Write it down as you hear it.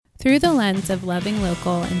Through the lens of loving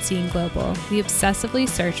local and seeing global, we obsessively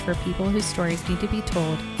search for people whose stories need to be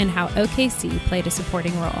told and how OKC played a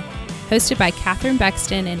supporting role. Hosted by Catherine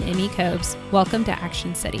Bexton and Emmy Cobes, welcome to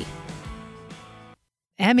Action City.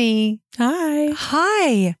 Emmy. Hi.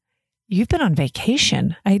 Hi. You've been on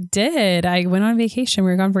vacation. I did. I went on vacation.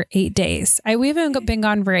 We were gone for 8 days. We haven't been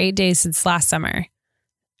gone for 8 days since last summer.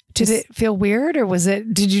 Did it feel weird, or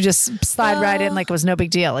did you just slide right in like it was no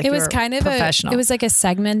big deal? Like it was kind of professional. It was like a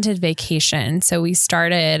segmented vacation. So we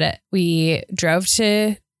drove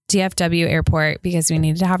to DFW airport because we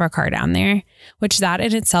needed to have our car down there, which that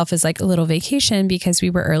in itself is like a little vacation because we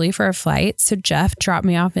were early for a flight. So Jeff dropped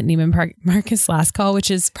me off at Neiman Marcus Last Call,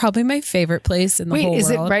 which is probably my favorite place in the whole world. Wait, is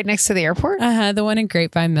it right next to the airport? The one in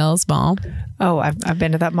Grapevine Mills Mall. Oh, I've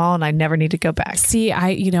been to that mall and I never need to go back. See,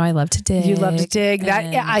 I love to dig. You love to dig.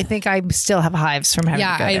 I think I still have hives from having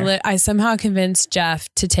to go there. I somehow convinced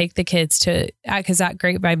Jeff to take the kids to, because at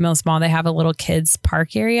Grapevine Mills Mall, they have a little kids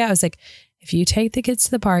park area. I was like, if you take the kids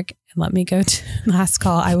to the park and let me go to Last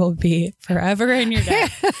Call, I will be forever in your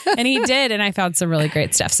debt. And he did. And I found some really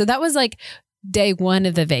great stuff. So that was like day one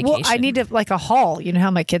of the vacation. Well, I need like a haul. You know how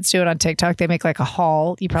my kids do it on TikTok? They make like a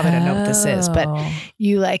haul. You probably don't know what this is, but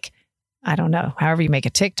you like, I don't know, however you make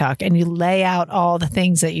a TikTok and you lay out all the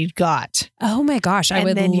things that you got. Oh my gosh. I would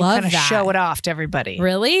love that. And then you kind of show it off to everybody.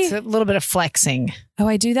 Really? It's a little bit of flexing. Oh,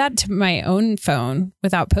 I do that to my own phone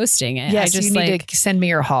without posting it. Yes, you need to send me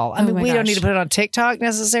your haul. I mean, we don't need to put it on TikTok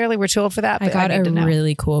necessarily. We're too old for that. But I got a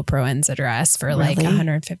really cool Proenza dress for like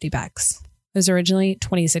 $150. It was originally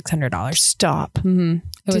 $2,600. Stop. Mm-hmm.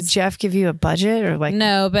 Did Jeff give you a budget or like?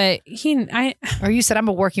 No, but or you said I'm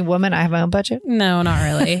a working woman. I have my own budget. No, not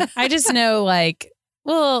really. I just know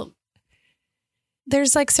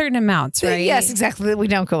there's like certain amounts, right? Yes, exactly. That we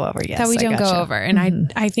don't go over. Yes, that we don't go over.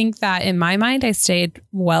 And I think that in my mind, I stayed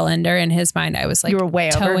well under. In his mind, I was like, you were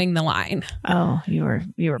way towing the line. Oh, you were.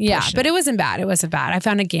 Yeah, pushing. But it wasn't bad. It wasn't bad. I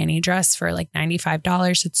found a Ganni dress for like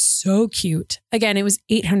 $95. It's so cute. Again, it was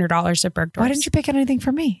 $800 at Bergdorf's. Why didn't you pick out anything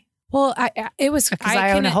for me? Well, it was because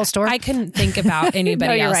I own a whole store. I couldn't think about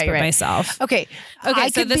anybody else but myself. Okay.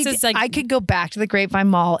 So this is like I could go back to the Grapevine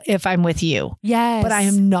Mall if I'm with you. Yes, but I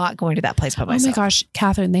am not going to that place by myself. Oh my gosh,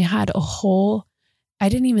 Catherine! They had a whole. I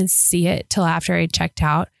didn't even see it till after I checked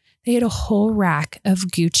out. They had a whole rack of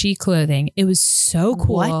Gucci clothing. It was so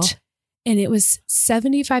cool. What? And it was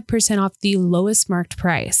 75% off the lowest marked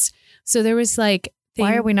price. So there was like.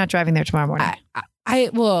 Why are we not driving there tomorrow morning?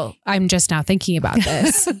 I'm just now thinking about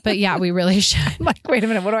this, but yeah, we really should. I'm like, wait a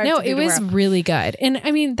minute, what do I have to do it was tomorrow? really good. And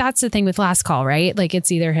I mean, that's the thing with Last Call, right? Like it's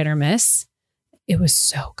either hit or miss. It was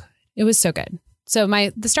so good. It was so good. So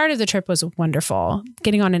the start of the trip was wonderful.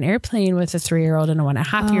 Getting on an airplane with a 3-year-old and a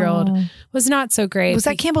 1.5-year-old was not so great. Was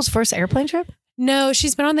that Campbell's first airplane trip? No,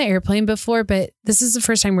 she's been on the airplane before, but this is the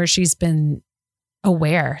first time where she's been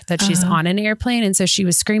aware that she's on an airplane. And so she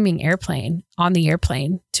was screaming airplane on the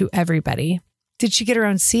airplane to everybody. Did she get her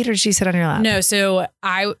own seat or did she sit on your lap? No. So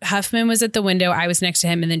Huffman was at the window. I was next to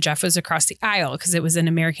him. And then Jeff was across the aisle because it was an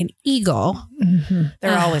American Eagle. Mm-hmm.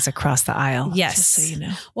 They're always across the aisle. Yes. Just so you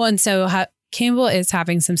know. Well, and so Campbell is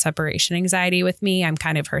having some separation anxiety with me. I'm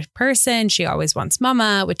kind of her person. She always wants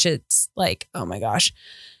mama, which it's like, oh my gosh,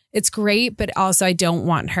 it's great. But also I don't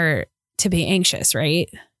want her to be anxious. Right.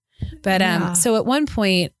 But so at one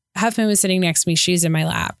point, Huffman was sitting next to me. She's in my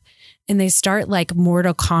lap. And they start like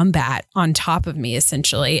Mortal Kombat on top of me,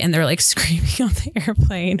 essentially. And they're like screaming on the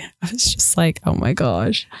airplane. I was just like, oh my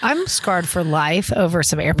gosh. I'm scarred for life over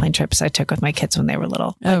some airplane trips I took with my kids when they were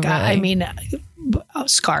little. Really? I mean,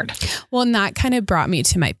 scarred. Well, and that kind of brought me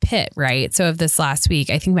to my pit, right? So of this last week,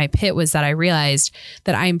 I think my pit was that I realized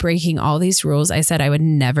that I'm breaking all these rules I said I would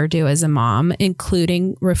never do as a mom,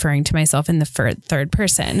 including referring to myself in the third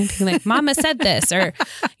person, being like, "Mama said this," or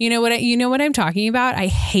you know what I'm talking about. I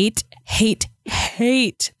hate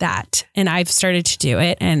that. And I've started to do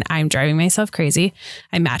it and I'm driving myself crazy.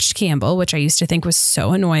 I matched Campbell, which I used to think was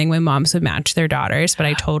so annoying when moms would match their daughters, but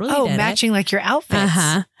I totally did matching like your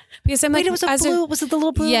outfits. Because I'm like, it was was it the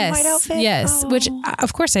little blue and white outfit? Yes. Which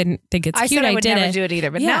of course I didn't think it's cute. I would never do it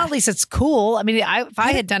either, but now at least it's cool. I mean, if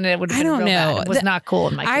I had done it, it would have been real bad. It was not cool.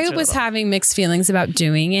 In my kids I was having mixed feelings about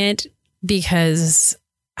doing it because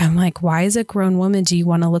I'm like, why as a grown woman do you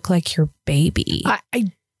want to look like your baby?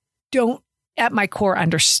 I don't at my core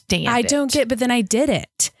understand I don't get, but then I did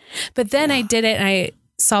it. I did it and I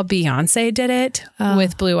saw Beyonce did it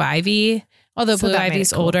with Blue Ivy. Although Blue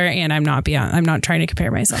Ivy's older and I'm not trying to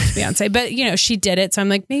compare myself to Beyonce, but you know, she did it. So I'm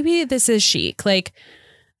like, maybe this is chic. Like,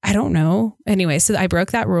 I don't know. Anyway, so I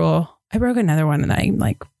broke that rule. I broke another one and I'm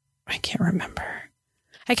like, I can't remember.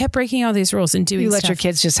 I kept breaking all these rules and doing You let stuff. your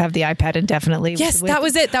kids just have the iPad indefinitely. Yes, that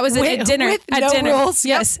was it. That was it. At dinner. At no dinner. rules.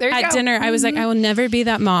 Yes. Yep, at dinner. I was like, I will never be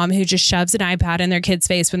that mom who just shoves an iPad in their kid's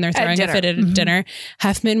face when they're throwing a fit at dinner.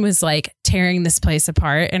 Huffman was like tearing this place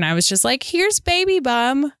apart. And I was just like, here's baby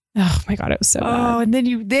bum. Oh my God, it was so bad. And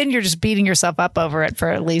then you're just beating yourself up over it for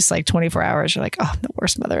at least like 24 hours. You're like, oh, I'm the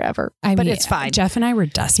worst mother ever. But it's fine. Jeff and I were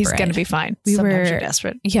desperate. He's going to be fine. Sometimes you're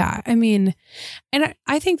desperate. Yeah. I mean, and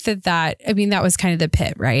I think that was kind of the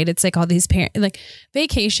pit, right? It's like all these like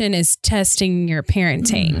vacation is testing your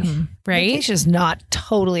parenting, right? Vacation is not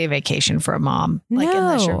totally a vacation for a mom. Like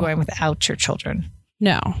unless you're going without your children.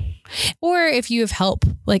 No. Or if you have help.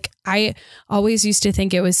 Like I always used to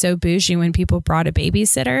think it was so bougie when people brought a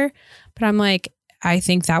babysitter, but I'm like, I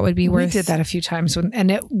think that would be worth. We did that a few times and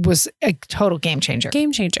it was a total game changer.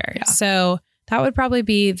 Yeah. So that would probably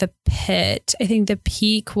be the pit. I think the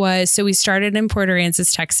peak was, so we started in Port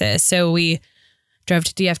Aransas, Texas. So we drove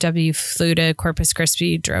to DFW, flew to Corpus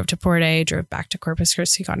Christi, drove to Port A, drove back to Corpus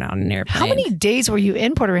Christi, got on an airplane. How many days were you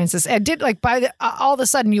in Port Aransas? And did like all of a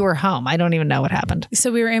sudden you were home? I don't even know what happened.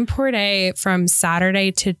 So we were in Port A from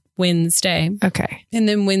Saturday to Wednesday. Okay. And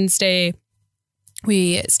then Wednesday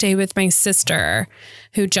we stayed with my sister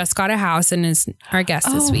who just got a house and is our guest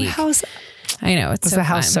this week. I know. Was the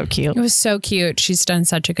house so cute? It was so cute. She's done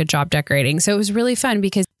such a good job decorating. So it was really fun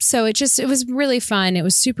because it was really fun. It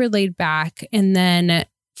was super laid back. And then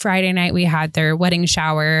Friday night we had their wedding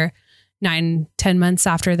shower 9-10 months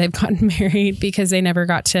after they've gotten married because they never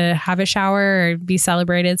got to have a shower or be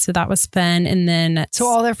celebrated. So that was fun. And then so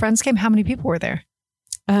all their friends came. How many people were there?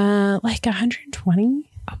 Like 120.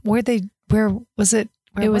 Where was it?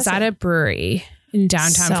 It was at a brewery in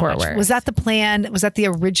downtown Fort Worth. Was that the plan? Was that the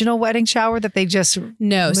original wedding shower that they just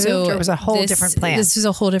moved, so or was it a whole different plan? This was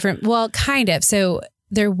a whole different, well, kind of. So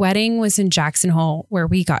their wedding was in Jackson Hole where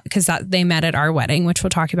we got, because they met at our wedding, which we'll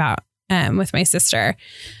talk about with my sister.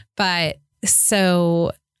 But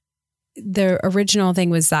so the original thing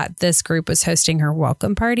was that this group was hosting her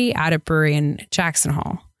welcome party at a brewery in Jackson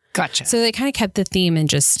Hole. Gotcha. So they kind of kept the theme and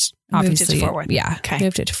just obviously moved it to Fort Worth. Yeah. Okay.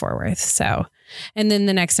 Moved it to Fort Worth. So, and then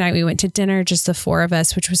the next night we went to dinner, just the four of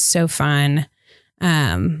us, which was so fun.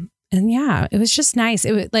 And yeah, it was just nice.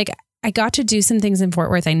 It was like, I got to do some things in Fort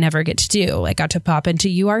Worth I never get to do. Like got to pop into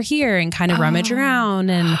You Are Here and kind of rummage around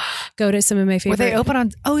and go to some of my favorite. Were they open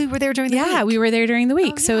on? Oh, we were there during the week. Yeah, we were there during the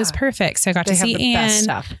week. So it was perfect. So I got to see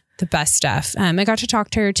Anne. The best stuff. I got to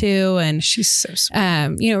talk to her too. And she's so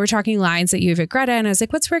sweet. We're talking lines at U of A Greta. And I was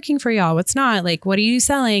like, what's working for y'all? What's not? Like, what are you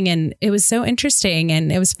selling? And it was so interesting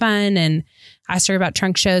and it was fun. And I asked her about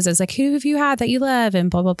trunk shows. I was like, who have you had that you love?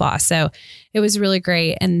 And blah, blah, blah. So it was really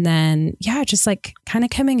great. And then, yeah, just like kind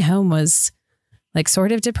of coming home was like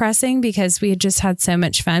sort of depressing because we had just had so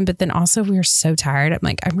much fun. But then also we were so tired. I'm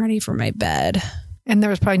like, I'm ready for my bed. And there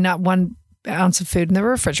was probably not 1 ounce of food in the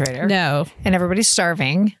refrigerator. No. And everybody's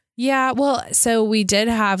starving. Yeah, well, so we did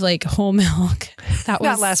have like whole milk. That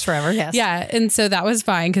lasts forever, yes. Yeah, and so that was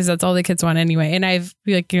fine because that's all the kids want anyway. And I've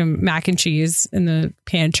like mac and cheese in the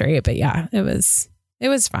pantry, but yeah, it was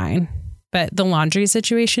fine. But the laundry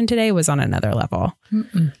situation today was on another level.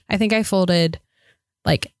 I think I folded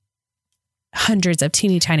like hundreds of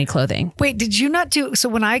teeny tiny clothing. Wait, did you not do? So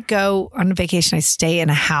when I go on vacation, I stay in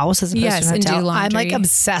a house as opposed to a hotel. And do laundry. I'm like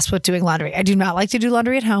obsessed with doing laundry. I do not like to do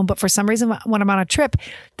laundry at home, but for some reason, when I'm on a trip,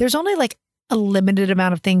 there's only like a limited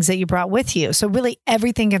amount of things that you brought with you. So really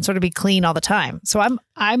everything can sort of be clean all the time. So I'm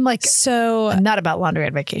like, I'm not about laundry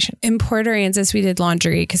on vacation. In Port Aransas, we did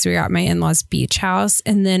laundry because we were at my in-laws' beach house.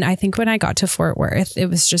 And then I think when I got to Fort Worth, it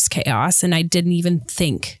was just chaos and I didn't even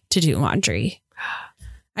think to do laundry.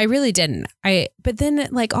 I really didn't. But then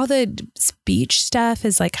like all the beach stuff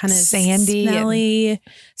is like kind of sandy, smelly.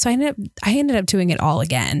 So I ended up doing it all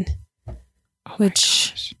again.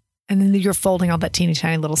 And then you're folding all that teeny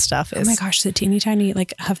tiny little stuff. Oh my gosh, the teeny tiny,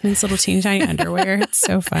 like Huffman's little teeny tiny underwear. It's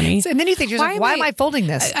so funny. And then you think, why am I folding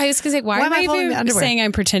this? I was going to say, why am I even saying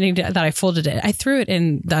I'm pretending that I folded it? I threw it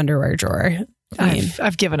in the underwear drawer.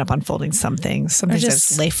 I've given up on folding some things. Some things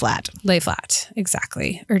just lay flat. Lay flat,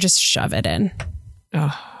 exactly. Or just shove it in.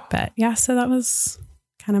 Oh. But yeah, so that was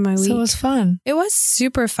kind of my week. So it was fun. It was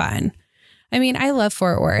super fun. I mean, I love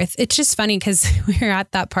Fort Worth. It's just funny because we were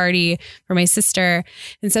at that party for my sister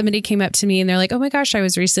and somebody came up to me and they're like, oh my gosh, I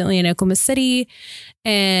was recently in Oklahoma City.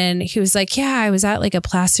 And he was like, yeah, I was at like a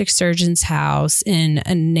plastic surgeon's house in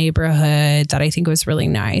a neighborhood that I think was really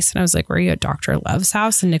nice. And I was like, were you at Dr. Love's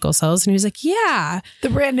house in Nichols Hills? And he was like, yeah. The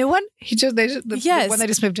brand new one? The one they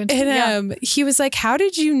just moved into? And he was like, how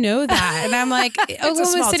did you know that? And I'm like,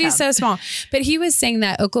 Oklahoma City's so small. But he was saying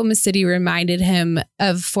that Oklahoma City reminded him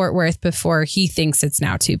of Fort Worth before he thinks it's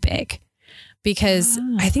now too big. because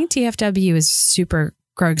I think DFW is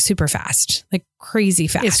growing super fast, like crazy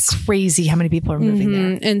fast. It's crazy how many people are moving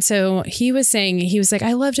there. And so he was like,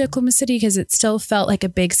 I loved Oklahoma City because it still felt like a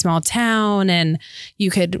big, small town, and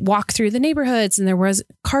you could walk through the neighborhoods and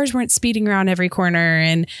cars weren't speeding around every corner.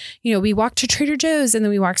 And, we walked to Trader Joe's and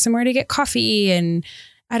then we walked somewhere to get coffee. And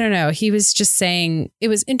I don't know. He was just saying it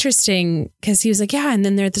was interesting because he was like, yeah. And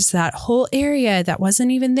then there's that whole area that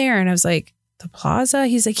wasn't even there. And I was like, the plaza?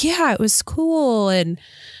 He's like, yeah, it was cool. And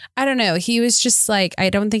I don't know. He was just like, I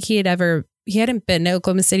don't think he hadn't been to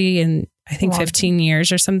Oklahoma City in, I think, 15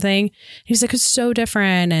 years or something. He was like, it's so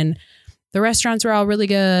different. And the restaurants were all really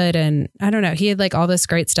good. And I don't know. He had like all this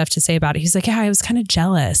great stuff to say about it. He's like, yeah, I was kind of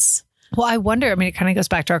jealous. Well, I wonder, it kind of goes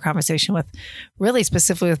back to our conversation with really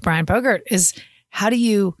specifically with Brian Bogert, is how do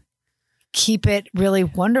you keep it really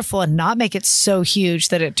wonderful and not make it so huge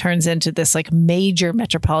that it turns into this like major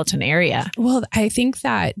metropolitan area? Well, I think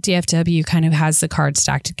that DFW kind of has the card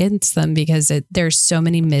stacked against them because there's so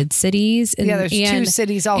many mid cities. There's two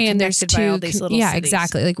cities all connected by all these little cities.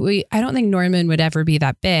 Exactly. Like I don't think Norman would ever be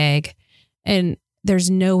that big, and there's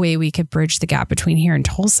no way we could bridge the gap between here and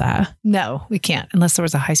Tulsa. No, we can't unless there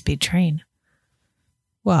was a high-speed train.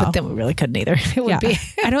 Well, but then we really couldn't either. It would be.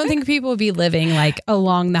 I don't think people would be living like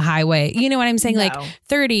along the highway. You know what I'm saying? No. Like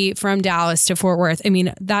 30 from Dallas to Fort Worth. I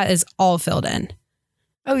mean, that is all filled in.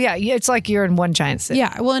 Oh yeah. It's like you're in one giant city.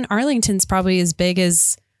 Yeah. Well, and Arlington's probably as big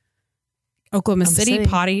as Oklahoma City,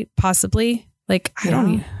 possibly. Like, I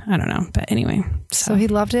don't know. But anyway. So he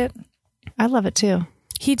loved it. I love it too.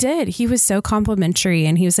 He did. He was so complimentary,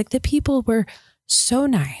 and he was like, the people were so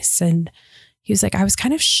nice. And he was like, I was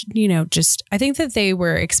kind of, I think that they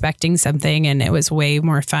were expecting something, and it was way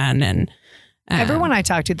more fun. And everyone I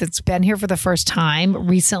talked to that's been here for the first time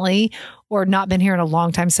recently or not been here in a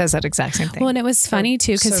long time says that exact same thing. Well, and it was funny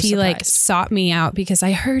too, because he like sought me out because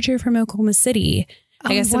I heard you're from Oklahoma City.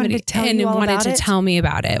 I guess somebody wanted to tell me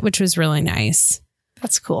about it, which was really nice.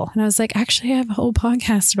 That's cool. And I was like, actually, I have a whole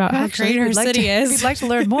podcast about how great our city is. If you'd like to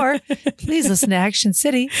learn more, please listen to Action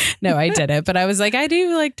City. No, I didn't. But I was like, I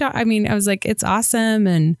do like, I was like, it's awesome.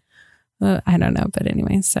 And I don't know. But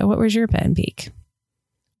anyway, so what was your Ben peak?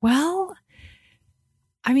 Well,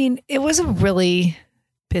 it was a really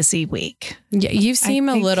busy week. Yeah, you seem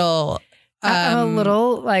a little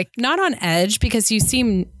like not on edge, because you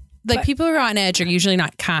seem like people who are on edge are usually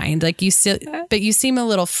not kind. Like but you seem a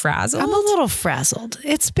little frazzled. I'm a little frazzled.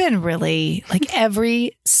 It's been really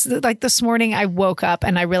like this morning I woke up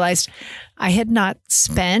and I realized I had not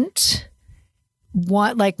spent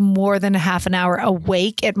more than a half an hour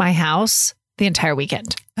awake at my house the entire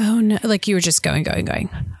weekend. Oh no. Like you were just going.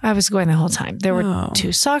 I was going the whole time. There were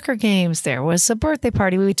 2 soccer games. There was a birthday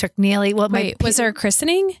party. We took Neely. Well, was there a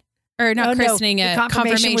christening? Or not christening, no.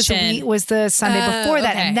 Confirmation was the Sunday before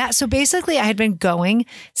that. Okay. And so basically I had been going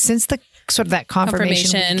since the sort of that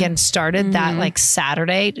confirmation weekend started, that like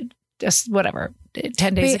Saturday, just whatever,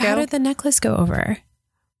 10 days ago. How did the necklace go over?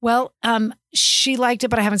 Well, she liked it,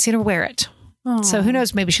 but I haven't seen her wear it. Aww. So who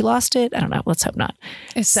knows? Maybe she lost it. I don't know. Let's hope not.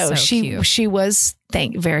 It's so cute. She was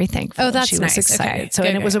very thankful. Oh, that's she nice. was excited. Okay. So,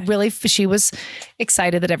 and it was she was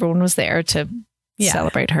excited that everyone was there to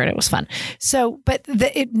celebrate her, and it was fun. So, but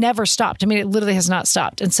it never stopped. It literally has not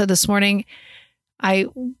stopped. And so this morning I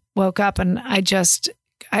woke up and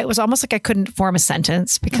it was almost like I couldn't form a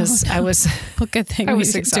sentence because I was, well, good thing I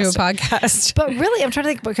was exhausted. Do a podcast. But really, I'm trying to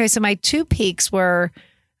think, okay, so my 2 peaks were,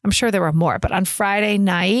 I'm sure there were more, but on Friday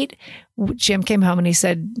night, Jim came home and he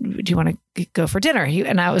said, do you want to go for dinner?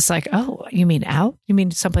 And I was like, oh, you mean out? You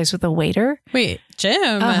mean someplace with a waiter? Wait,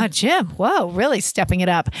 Jim? Jim. Whoa, really stepping it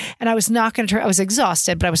up. And I was not going to I was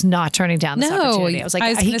exhausted, but I was not turning down this opportunity. I was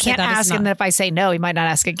like, he can't ask. And if I say no, he might not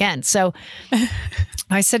ask again. So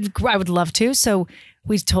I said, I would love to. So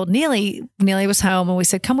we told Neely was home and we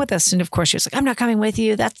said, come with us. And of course she was like, I'm not coming with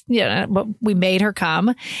you. That's, but we made her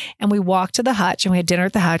come and we walked to the Hutch and we had dinner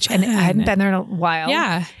at the Hutch, and I hadn't been there in a while.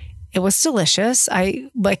 Yeah. It was delicious.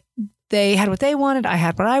 They had what they wanted. I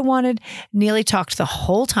had what I wanted. Neely talked the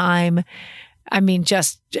whole time.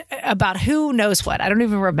 Just about who knows what. I don't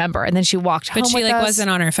even remember. And then she walked home with us. But she wasn't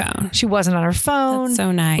on her phone. She wasn't on her phone. That's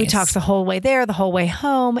so nice. We talked the whole way there, the whole way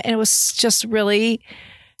home. And it was just really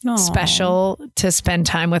special to spend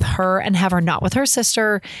time with her and have her not with her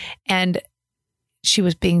sister. And she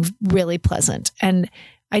was being really pleasant. And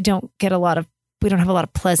we don't have a lot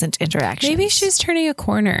of pleasant interactions. Maybe she's turning a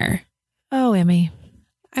corner. Oh, Emmy.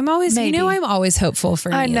 I'm always, Maybe. I'm always hopeful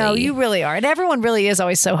for I know Neely. you really are. And everyone really is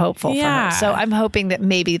always so hopeful Yeah. for her. So I'm hoping that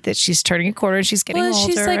maybe that she's turning a corner and she's getting older.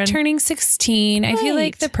 She's like and turning 16. I feel like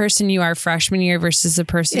Right. the person you are freshman year versus the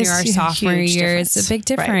person you It's are a sophomore huge year difference. is a big Right.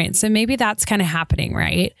 difference. So maybe that's kind of happening,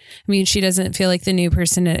 right? I mean, she doesn't feel like the new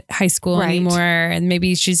person at high school Right. anymore. And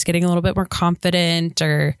maybe she's getting a little bit more confident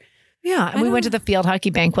or... Yeah. And we went to the field hockey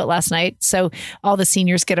banquet last night. So all the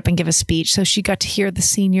seniors get up and give a speech. So she got to hear the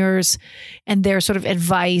seniors and their sort of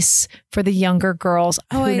advice for the younger girls.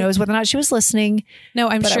 Who knows whether or not she was listening. No,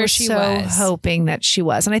 I'm But I sure was she so was. hoping that she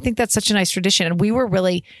was. And I think that's such a nice tradition. And we were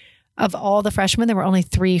really, of all the freshmen, there were only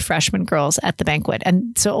 3 freshman girls at the banquet.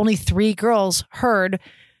 And so only 3 girls heard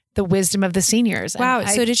the wisdom of the seniors. And Wow.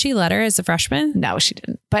 So did she let her as a freshman? no, she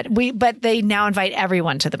didn't. But they now invite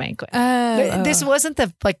everyone to the banquet. Oh. This wasn't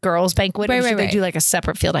the girls banquet. Right, They right. do like a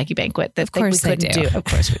separate field hockey banquet that Of course we they couldn't do. do. Of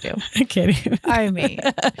course we do. I'm kidding. I mean,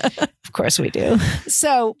 of course we do.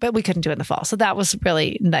 So, but we couldn't do it in the fall. So that was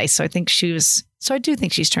really nice. So I think I do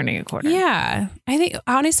think she's turning a corner. Yeah. I think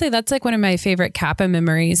honestly, that's like one of my favorite Kappa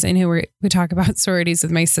memories. I know we talk about sororities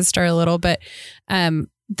with my sister a little, but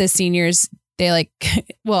the seniors, they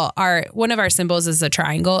one of our symbols is a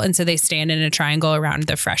triangle. And so they stand in a triangle around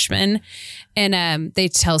the freshmen and they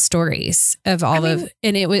tell stories of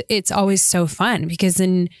it's always so fun because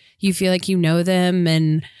then you feel like you know them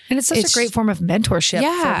and it's such a great form of mentorship.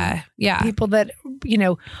 Yeah. Yeah. People that,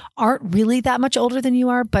 aren't really that much older than you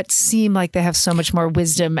are, but seem like they have so much more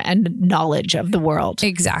wisdom and knowledge of the world.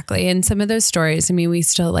 Exactly. And some of those stories, I mean, we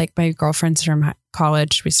still like my girlfriends from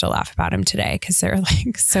college, we still laugh about them today because they're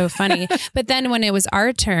like so funny. But then when it was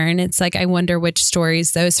our turn, it's like, I wonder which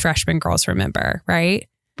stories those freshman girls remember, right?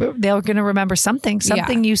 But they're going to remember something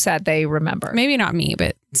you said they remember. Maybe not me,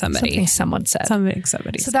 but somebody. Something someone said. Somebody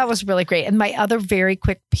So said. that was really great. And my other very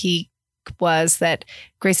quick peek was that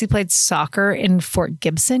Gracie played soccer in Fort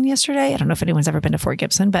Gibson yesterday. I don't know if anyone's ever been to Fort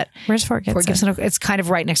Gibson, but Where's Fort Gibson? Fort Gibson, it's kind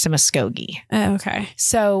of right next to Muskogee. Oh, okay.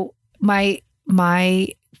 So my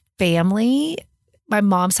family, my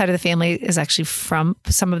mom's side of the family is actually some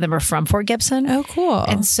of them are from Fort Gibson. Oh, cool.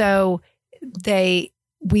 And so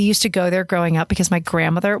we used to go there growing up because my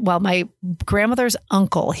grandmother's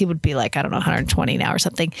uncle, he would be like, I don't know, 120 now or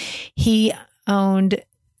something. He owned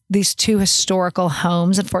these 2 historical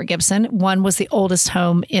homes in Fort Gibson. One was the oldest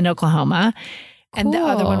home in Oklahoma. And the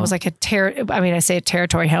other one was like a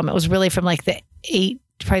territory home. It was really from like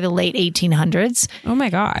probably the late 1800s. Oh my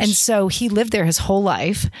gosh. And so he lived there his whole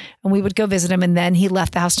life and we would go visit him. And then he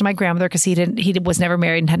left the house to my grandmother because he was never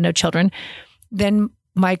married and had no children. Then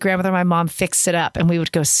my grandmother and my mom fixed it up and we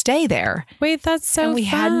would go stay there. Wait, that's so And we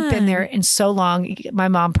hadn't been there in so long. My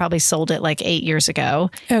mom probably sold it like 8 years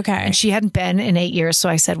ago. Okay. And she hadn't been in 8 years. So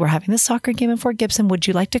I said, we're having this soccer game in Fort Gibson. Would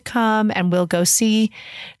you like to come? And we'll go see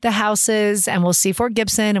the houses and we'll see Fort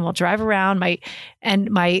Gibson and we'll drive around. My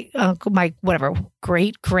uncle, my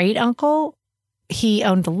great uncle, he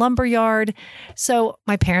owned the lumber yard. So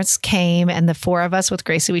my parents came and the 4 of us with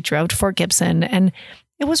Gracie, we drove to Fort Gibson and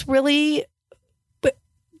it was really...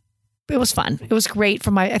 It was fun. It was great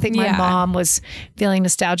for I think my mom was feeling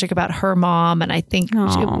nostalgic about her mom. And I think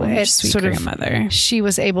sweet sort of, grandmother. she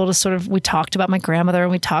was able to we talked about my grandmother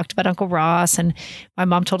and we talked about Uncle Ross and my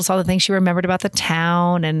mom told us all the things she remembered about the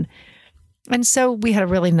town. And so we had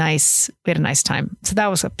a nice time. So that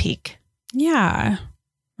was a peak. Yeah.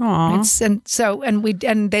 Aw.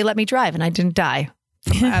 And they let me drive and I didn't die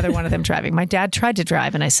from either one of them driving. My dad tried to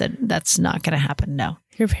drive and I said, that's not going to happen. No.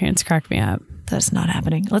 Your parents cracked me up. That's not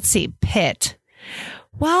happening. Let's see. Pitt.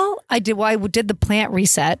 Well, I did the plant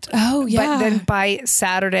reset. Oh, yeah. But then by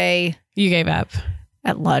Saturday You gave up.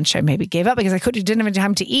 at lunch, I maybe gave up because I didn't have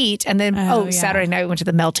time to eat. And then, Saturday night we went to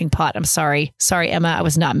the melting pot. I'm sorry. Sorry, Emma. I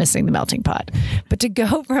was not missing the melting pot. But to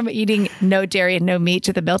go from eating no dairy and no meat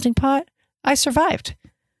to the melting pot, I survived.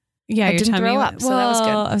 Yeah, I didn't throw up, so that was good.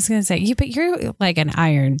 I was going to say, but you're like an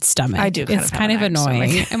iron stomach. I do. It's kind of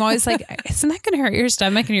annoying. I'm always like, isn't that going to hurt your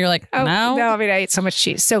stomach? And you're like, no. No, I mean, I ate so much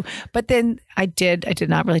cheese. So, but then I did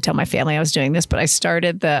not really tell my family I was doing this, but I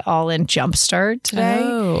started the All-In Jump Start today.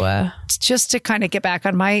 Oh. Just to kind of get back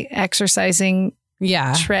on my exercising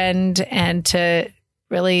trend and to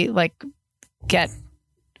really get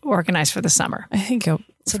organized for the summer. I think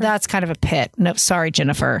so that's kind of a pit. No, sorry,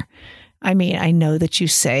 Jennifer. I mean, I know that you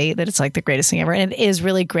say that it's like the greatest thing ever, and it is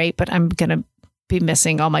really great, but I'm going to be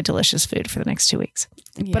missing all my delicious food for the next 2 weeks.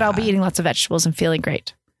 Yeah. But I'll be eating lots of vegetables and feeling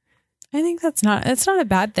great. I think it's not a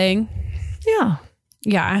bad thing. Yeah.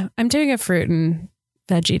 Yeah. I'm doing a fruit and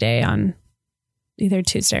veggie day on either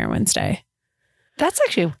Tuesday or Wednesday. That's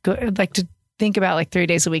actually good. think about like 3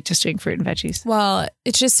 days a week just doing fruit and veggies? Well,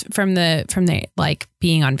 it's just from the like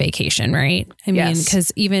being on vacation, right? I mean,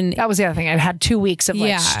 because even that was the other thing. I had 2 weeks of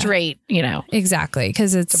like straight, exactly.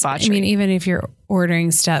 Because it's debauchery. I mean, even if you're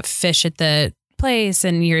ordering fish at the place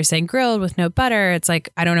and you're saying grilled with no butter, it's like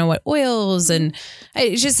I don't know what oils, and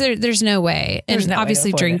it's just there's no way. And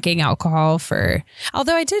obviously drinking alcohol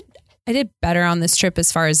although I did better on this trip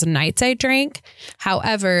as far as the nights I drank.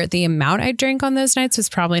 However, the amount I drank on those nights was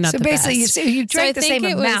probably not the best. So basically you drank the same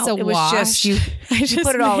amount. It was just you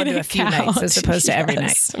put it all into a few nights as opposed to every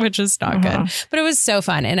night. Which is not good. But it was so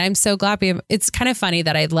fun. And I'm so glad it's kind of funny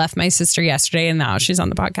that I left my sister yesterday and now she's on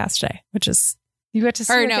the podcast today, which is... You got to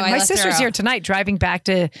see her. No, my sister's here tonight driving back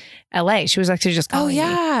to LA. She was actually just calling me.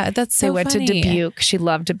 That's so They went funny. to Dubuque. She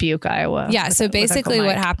loved Dubuque, Iowa. Yeah. So basically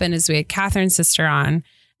what happened is we had Catherine's sister on,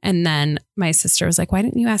 and then my sister was like, why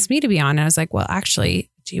didn't you ask me to be on? And I was like, well, actually,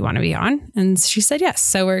 do you want to be on? And she said yes.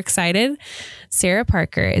 So we're excited. Sarah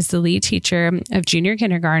Parker is the lead teacher of junior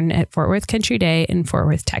kindergarten at Fort Worth Country Day in Fort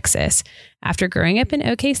Worth, Texas. After growing up in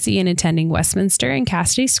OKC and attending Westminster and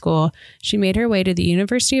Cassidy School, she made her way to the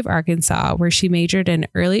University of Arkansas, where she majored in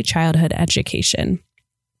early childhood education.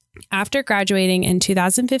 After graduating in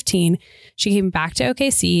 2015, she came back to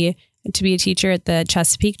OKC to be a teacher at the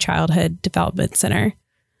Chesapeake Childhood Development Center.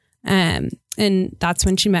 And that's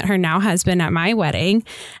when she met her now husband at my wedding,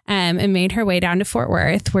 and made her way down to Fort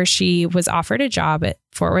Worth, where she was offered a job at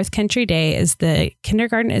Fort Worth Country Day as the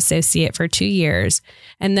kindergarten associate for 2 years,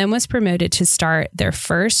 and then was promoted to start their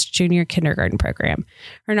first junior kindergarten program.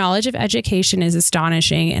 Her knowledge of education is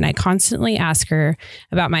astonishing, and I constantly ask her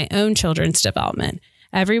about my own children's development.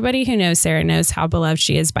 Everybody who knows Sarah knows how beloved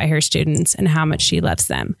she is by her students and how much she loves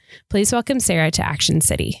them. Please welcome Sarah to Action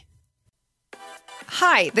City.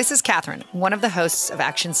 Hi, this is Catherine, one of the hosts of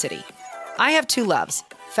Action City. I have two loves,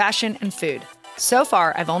 fashion and food. So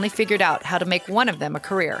far, I've only figured out how to make one of them a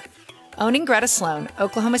career. Owning Greta Sloan,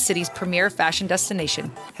 Oklahoma City's premier fashion destination,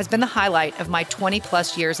 has been the highlight of my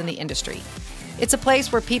 20-plus years in the industry. It's a place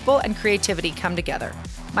where people and creativity come together.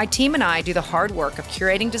 My team and I do the hard work of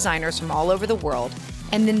curating designers from all over the world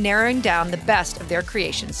and then narrowing down the best of their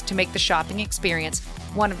creations to make the shopping experience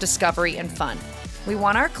one of discovery and fun. We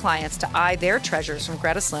want our clients to eye their treasures from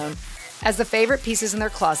Greta Sloan as the favorite pieces in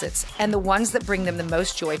their closets and the ones that bring them the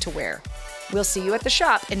most joy to wear. We'll see you at the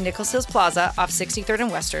shop in Nichols Hills Plaza off 63rd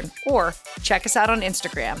and Western, or check us out on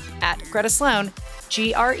Instagram at Greta Sloan,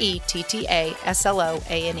 GrettaSloane.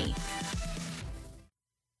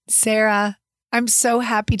 Sarah, I'm so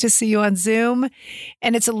happy to see you on Zoom.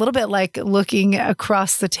 And it's a little bit like looking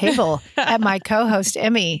across the table at my co-host,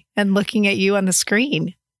 Emmy, and looking at you on the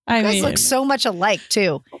screen. You guys look so much alike,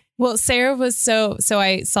 too. Well, Sarah was so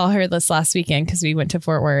I saw her this last weekend because we went to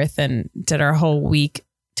Fort Worth and did our whole week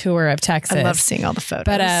tour of Texas. I love seeing all the photos.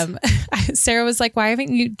 But Sarah was like, why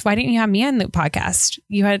didn't you have me on the podcast?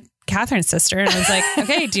 You had Catherine's sister. And I was like,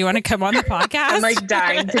 okay, do you want to come on the podcast? I'm like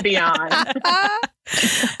dying to be on.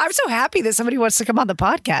 I'm so happy that somebody wants to come on the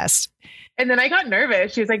podcast. And then I got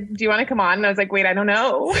nervous. She was like, do you want to come on? And I was like, wait, I don't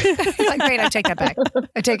know. Like, great, I take that back.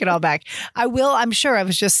 I take it all back. I will. I'm sure I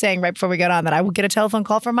was just saying right before we got on that I will get a telephone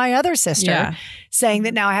call from my other sister saying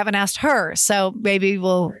that now I haven't asked her. So maybe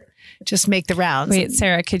we'll just make the rounds. Wait,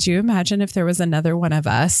 Sarah, could you imagine if there was another one of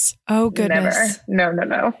us? Oh, goodness. Never.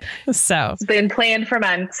 No. So it's been planned for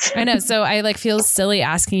months. I know. So I feel silly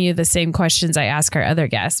asking you the same questions I ask our other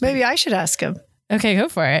guests. Maybe I should ask him. Okay, go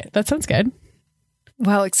for it. That sounds good.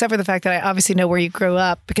 Well, except for the fact that I obviously know where you grew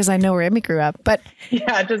up because I know where Emmy grew up. But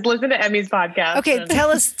yeah, just listen to Emmy's podcast. Okay, tell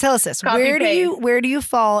us this. Where do you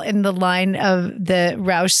fall in the line of the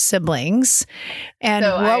Roush siblings? And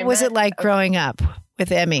what was it like growing up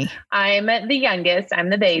with Emmy? I'm the youngest. I'm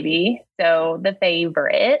the baby, so the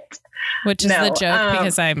favorite. Which is the joke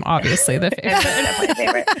because I'm obviously the favorite. Definitely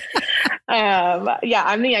favorite.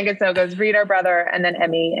 I'm the youngest, so it goes Reed, our brother, and then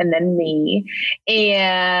Emmy, and then me.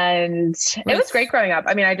 And it was great growing up.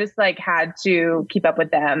 I mean, I just had to keep up with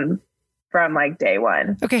them from day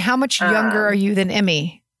one. Okay, how much younger are you than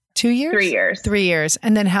Emmy? 2 years? 3 years. 3 years.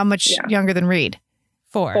 And then how much younger than Reed?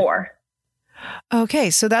 4. Okay,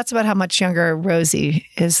 so that's about how much younger Rosie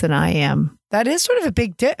is than I am. That is sort of a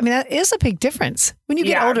big that is a big difference. When you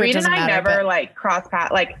get older, Reed it doesn't matter. and I never cross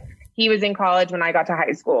paths. He was in college when I got to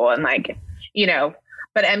high school and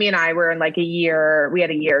but Emmy and I were in a year, we had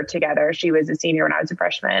a year together. She was a senior when I was a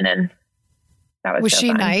freshman, and that was so she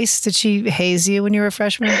fun. Nice? Did she haze you when you were a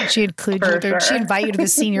freshman? Did she include you? Did she invite you to the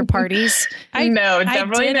senior parties? No,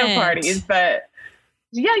 definitely no parties, but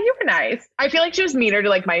Yeah, you were nice. I feel like she was meaner to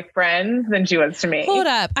like my friends than she was to me. Hold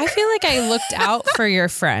up. I feel like I looked out for your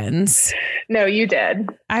friends. No, you did.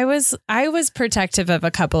 I was protective of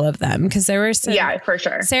a couple of them because there were some. Yeah, for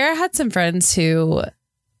sure. Sarah had some friends who,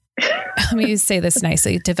 let me say this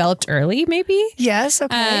nicely, developed early, maybe. Yes.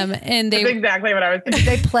 Okay. And they That's exactly what I was did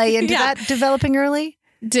they play into Yeah. that developing early?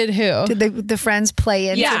 did who? Did the friends play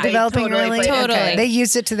into Yeah, they developing totally early? played into it. They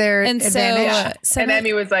used it to their And so, advantage. some and of-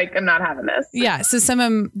 Emmy was like, I'm not having this. yeah. So some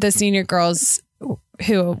of the senior girls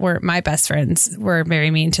who were my best friends were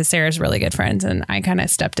very mean to Sarah's really good friends, and I kind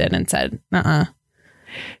of stepped in and said,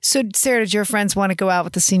 So, Sarah, did your friends want to go out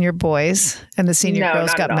with the senior boys and the senior No, girls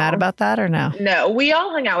not got at mad all. about that or no? No, we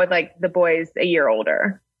all hung out with like the boys a year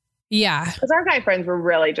older. Yeah. Because our guy friends were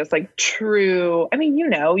really just like true. I mean,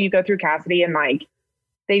 you go through Cassidy and like,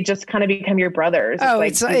 they just kind of become your brothers. Oh,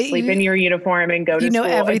 it's it's like you sleep in your uniform and go to you know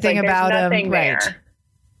school. It's everything like, there's about 'em, nothing right. there.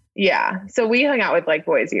 Yeah. So we hung out with like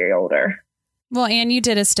boys a year older. Well, and you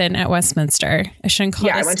did a stint at Westminster. I shouldn't call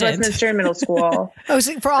it Yeah, a I went to stint. Westminster in middle school. Oh,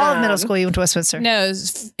 so for all of middle Um, school, you went to Westminster. No, it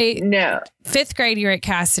was No. fifth grade, you were at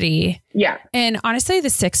Cassidy. Yeah. And honestly, the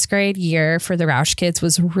sixth grade year for the Roush kids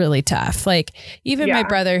was really tough. Like, even my Yeah.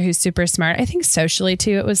 brother, who's super smart, I think socially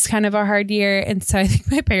too, it was kind of a hard year. And so I think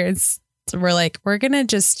my parents were like, we're going to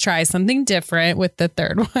just try something different with the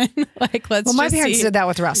third one. Like, let's Well, my just parents see. did that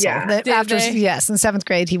with Russell. Yeah. That Did after, they? yes, in seventh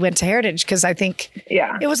grade, he went to Heritage because I think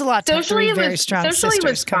Yeah. it was a lot tough to Socially, read it very was, strong socially sisters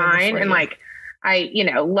was coming fine. before And you. like, I,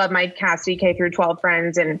 love my Cassidy K through 12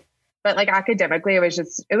 friends. But like academically, it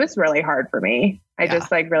was really hard for me. I Yeah.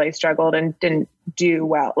 just like really struggled and didn't do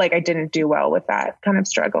well. Like I didn't do well with that kind of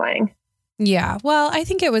struggling. Yeah. Well, I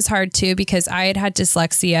think it was hard too because I had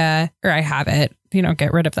dyslexia, or I have it.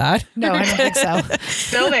 Get rid of that. No, I don't think so.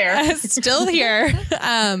 Still there. Still here.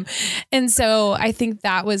 And so I think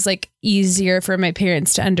that was like easier for my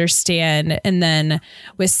parents to understand. And then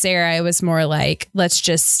with Sarah, it was more like, let's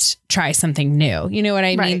just try something new. You know what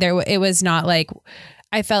I mean? Right. It was not like,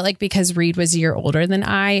 I felt like because Reed was a year older than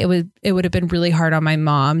it would have been really hard on my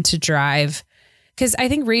mom to drive. Because I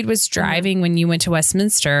think Reed was driving when you went to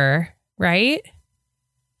Westminster, right?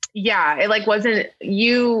 Yeah. It like wasn't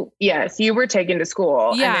you. Yes. You were taken to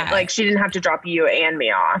school. Yeah. And it, like she didn't have to drop you and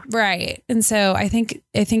me off. Right. And so I think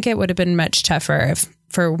it would have been much tougher if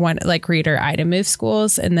for one, like Reed or I to move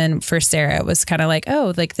schools. And then for Sarah, it was kind of like,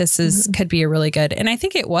 oh, like this could be a really good. And I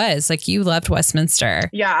think it was like, you loved Westminster.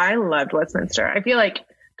 Yeah. I loved Westminster. I feel like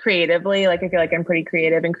creatively, like I feel like I'm pretty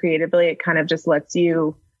creative, and creatively it kind of just lets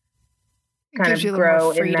you kind Gives of you a little grow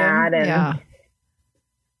more in freedom. that. And Yeah.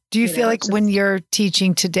 Do you feel like when you're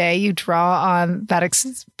teaching today, you draw on that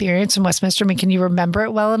experience in Westminster? I mean, can you remember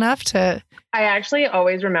it well enough to? I actually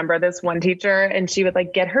always remember this one teacher, and she would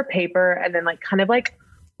like get her paper and then like kind of like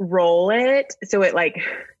roll it so it like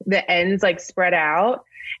the ends like spread out.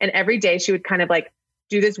 And every day she would kind of like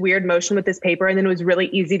do this weird motion with this paper, and then it was really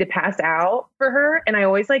easy to pass out for her. And I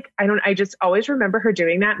always like, I just always remember her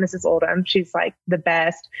doing that. Mrs. Oldham, she's like the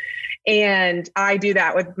best. And I do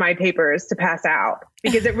that with my papers to pass out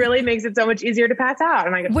because it really makes it so much easier to pass out.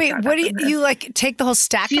 And I get Wait, what do you like take the whole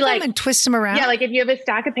stack She, of them like- and twist them around? Yeah, like if you have a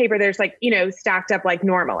stack of paper, there's like, stacked up like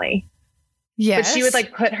normally. yes. But she would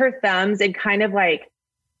like put her thumbs and kind of like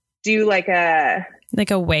do like a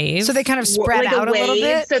wave. So they kind of spread like out a little wave.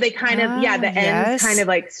 bit. So they kind of, the ends yes. kind of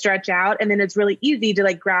like stretch out, and then it's really easy to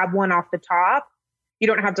like grab one off the top. You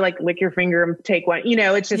don't have to like lick your finger and take one.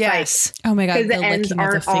 It's just Yes. oh my God, like, because the the ends licking of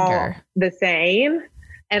the aren't all finger. the same.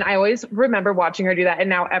 And I always remember watching her do that. And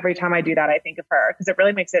now every time I do that, I think of her because it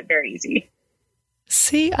really makes it very easy.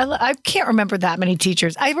 See, I can't remember that many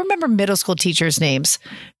teachers. I remember middle school teachers' names.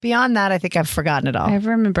 Beyond that, I think I've forgotten it all. I've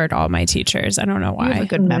remembered all my teachers. I don't know You have why. a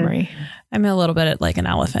good memory. I'm a little bit like an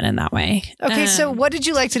elephant in that way. Okay, so what did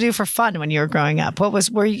you like to do for fun when you were growing up?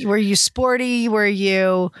 Were you sporty? Were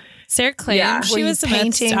you? Sarah claimed Yeah. she Were you was the most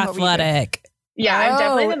painting? What were you doing? athletic. Yeah, I'm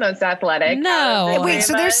definitely Oh. the most athletic. No. out of the Wait, three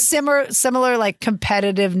so of there's us. similar like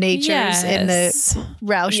competitive natures in the Yes.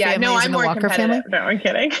 Roush Yeah, families no, I'm and the more Walker family. competitive. No, I'm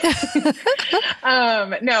kidding.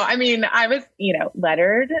 No, I mean, I was,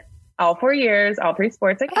 lettered all 4 years, all three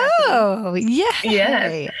sports at Cassidy. Oh, yeah.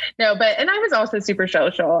 Yes. No, and I was also super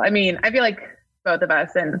social. I mean, I feel like both of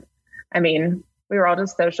us, and I mean, we were all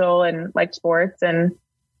just social and liked sports, and,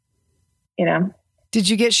 Did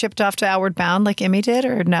you get shipped off to Outward Bound like Emmy did,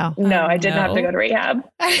 or no? no, I didn't have to no. go to rehab.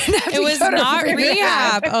 I didn't have It to was go to not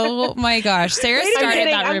rehab. Oh my gosh. Sarah I'm started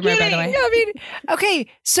kidding, that I'm rumor, by the kidding. way. No, I mean, okay,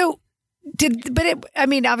 so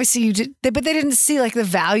obviously you did, but they didn't see like the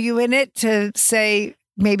value in it to say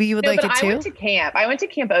maybe you would No, like but it I too. went to camp. I went to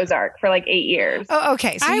Camp Ozark for like 8 years. Oh,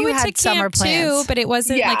 okay. So I you went had to summer camp plans. too, but it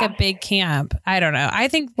wasn't Yeah. like a big camp. I don't know. I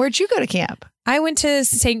think Where'd you go to camp? I went to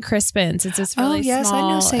St. Crispin's. It's this really I know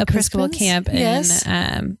small St. Episcopal Crispin's. camp in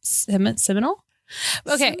Yes. Seminole.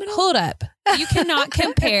 Okay, hold up. You cannot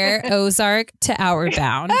compare Ozark to Outward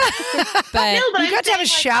Bound. But You I'm got to have a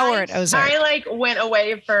saying, shower at Ozark. I went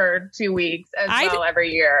away for 2 weeks as well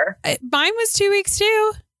every year. Mine was 2 weeks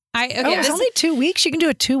too. It was only 2 weeks. You can do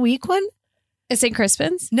a 2-week one? At St.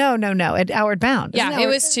 Crispin's? No. At Outward Bound. Yeah, it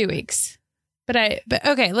was 2 weeks. But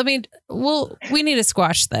okay, we need to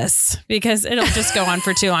squash this because it'll just go on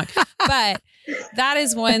for too long. But that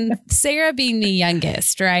is one, Sarah being the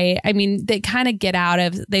youngest, right? I mean, they kind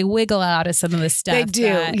of they wiggle out of some of the stuff. They do.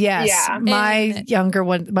 Yes. Yeah. My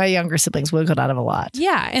younger siblings wiggled out of a lot.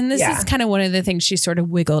 Yeah. And this is kind of one of the things she sort of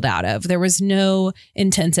wiggled out of. There was no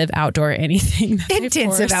intensive outdoor anything.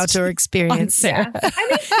 Intensive outdoor experience. Sarah. I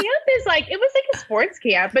mean, camp is it was like a sports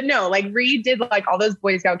camp, but no, Reed did all those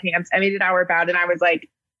Boy Scout camps. I did Outward Bound, and I was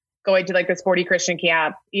going to the sporty Christian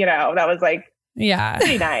camp. That was yeah,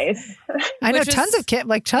 pretty nice. I know Which tons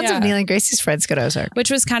was- of Neil and Gracie's friends go to Ozark. which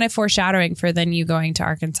was kind of foreshadowing for then you going to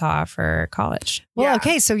Arkansas for college. Well, Yeah.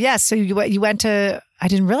 okay, so yes, so you went to. I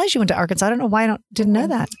didn't realize you went to Arkansas. I don't know why didn't know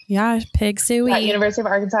that. Yeah, Pig Suey. At University of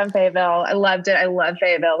Arkansas in Fayetteville. I loved it. I love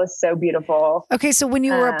Fayetteville. It was so beautiful. Okay, so when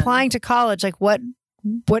you were applying to college, what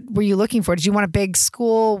were you looking for? Did you want a big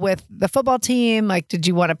school with the football team? Did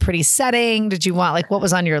you want a pretty setting? Did you want what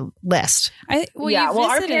was on your list? Our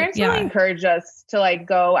parents really encouraged us to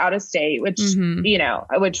go out of state, which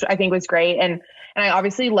which I think was great. And I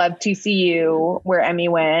obviously loved TCU where Emmy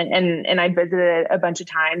went, and I visited a bunch of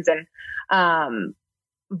times. And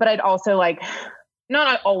but I'd also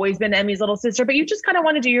not always been Emmy's little sister, but you just kind of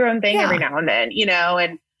want to do your own thing every now and then,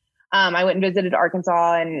 And I went and visited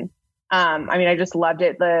Arkansas, and I just loved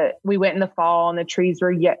it. We went in the fall and the trees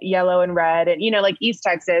were yellow and red, and East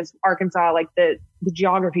Texas, Arkansas, the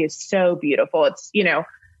geography is so beautiful. It's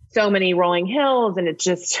so many rolling hills, and it's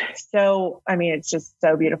just so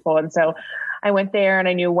beautiful. And so I went there, and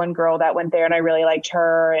I knew one girl that went there, and I really liked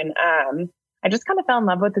her, and I just kind of fell in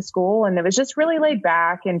love with the school, and it was just really laid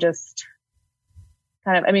back and just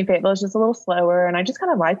Fayetteville is just a little slower, and I just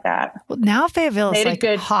kind of like that. Well, now Fayetteville is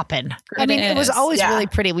good hopping. It was always really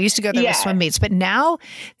pretty. We used to go there with swim meets, but now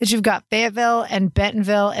that you've got Fayetteville and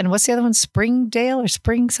Bentonville, and what's the other one? Springdale or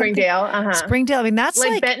Springdale? Springdale. That's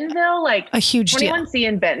Bentonville, a huge deal. 21C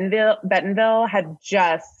in Bentonville had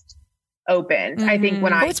just opened. I think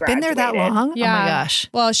when I it's been there that long. Yeah. Oh my gosh.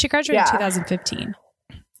 Well, she graduated in 2015.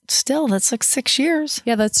 Still, that's 6 years.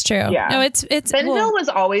 Yeah, that's true. Yeah. No, it's Bentonville was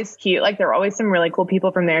always cute. There were always some really cool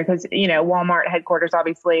people from there because Walmart headquarters,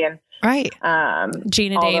 obviously, and right.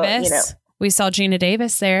 Gina Davis. We saw Gina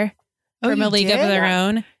Davis there from A League of Their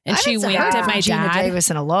Own, and she winked at my Gina dad.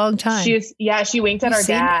 Davis in a long time. She winked at our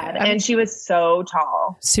dad, and she was so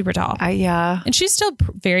tall, super tall. And she's still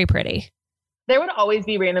very pretty. There would always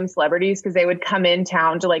be random celebrities because they would come in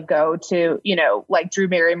town to go to, Drew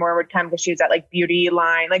Barrymore would come because she was at Beauty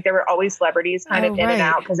Line. There were always celebrities kind of in and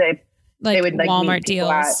out because they would Walmart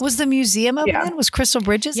deals. Was the museum open then? Was Crystal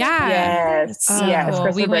Bridges? Yeah. Yes. Yes. Cool.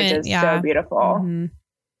 Crystal Bridges. So beautiful. Mm-hmm.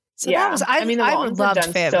 So that was, I Waltons loved have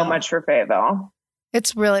done Fayetteville. so much for Fayetteville.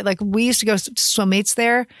 It's really we used to go to swim meets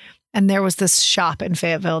there. And there was this shop in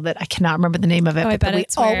Fayetteville that I cannot remember the name of it. I bet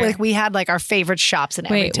it's where... we had our favorite shops in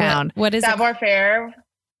every town. What is Savoir Faire?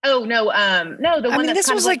 Oh no, no, the one that's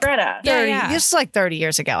this was Greta. 30. This was 30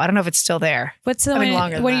 years ago. I don't know if it's still there. What's the one?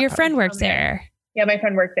 Longer than When that, your friend works there. Yeah, my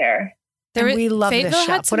friend worked there. We love this shop.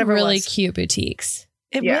 Had some whatever really it was. cute boutiques.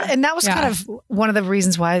 And that was kind of one of the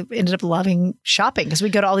reasons why I ended up loving shopping because we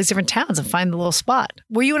go to all these different towns and find the little spot.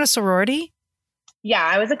 Were you in a sorority? Yeah,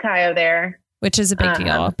 I was a Chi-O there. Which is a big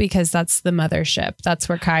deal because that's the mothership. That's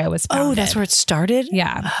where Chi-O was founded. Oh, that's where it started?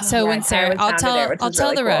 Yeah. So when Sarah, I'll tell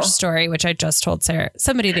really the Rush story, which I just told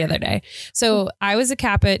somebody the other day. So I was a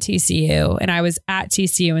Kappa at TCU and I was at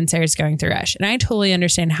TCU when Sarah's going through Rush. And I totally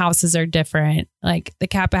understand houses are different. The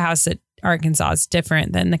Kappa house at Arkansas is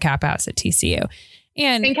different than the Kappa house at TCU.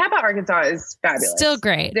 And Kappa, Arkansas is fabulous. Still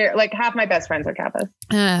great. They're half my best friends are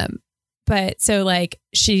Kappas. But so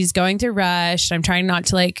she's going through Rush. And I'm trying not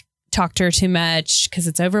to talk to her too much because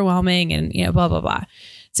it's overwhelming and blah blah blah.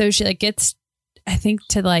 So she gets I think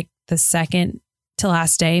to the second to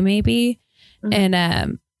last day maybe,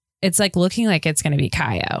 and it's looking like it's going to be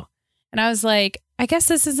Chi-O, and I was I guess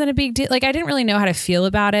this isn't a big deal. I didn't really know how to feel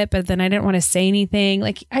about it, but then I didn't want to say anything.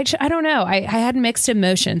 I don't know. I had mixed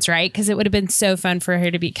emotions, right? Because it would have been so fun for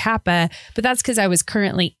her to be Kappa, but that's because I was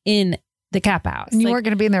currently in the Kappa house. And you weren't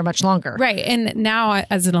going to be in there much longer. Right. And now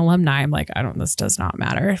as an alumni, I'm this does not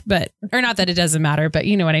matter, or not that it doesn't matter, but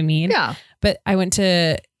you know what I mean? Yeah. But I went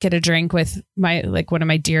to get a drink with one of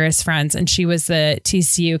my dearest friends, and she was the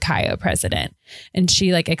TCU CHIO president. And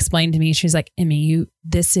she like explained to me, she was like, Emmy,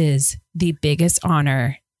 this is the biggest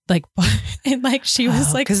honor. Like, and like she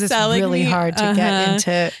was like, because it's really hard to get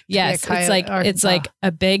into. Yes, it's like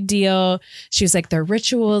a big deal. She was like, there are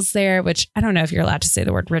rituals there, which I don't know if you're allowed to say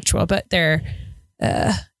the word ritual, but they're,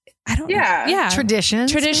 I don't know. Yeah.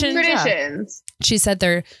 Traditions. Yeah. She said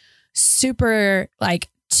they're super like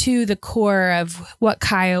to the core of what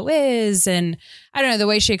CHIO is. And I don't know, the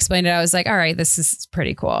way she explained it, I was like, all right, this is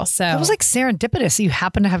pretty cool. So it was like serendipitous. You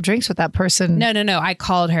happened to have drinks with that person. No. I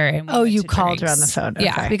called her. And you called her on the phone. Okay.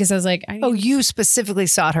 Yeah. Because I was like, you specifically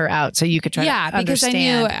sought her out so you could try to understand. Because I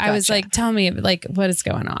knew, I was like, tell me like, what is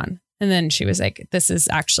going on? And then she was like, this is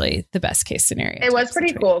actually the best case scenario. It was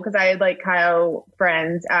pretty cool because I had like CHIO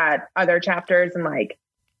friends at other chapters and like,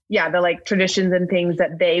 the like traditions and things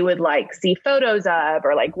that they would like see photos of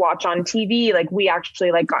or like watch on TV. Like we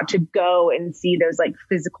actually like got to go and see those like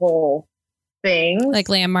physical things, like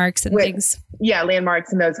landmarks and things. Yeah.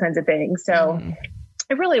 Landmarks and those kinds of things. So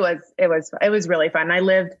it really was, it was really fun. I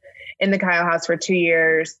lived in the CHIO house for 2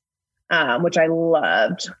 years, which I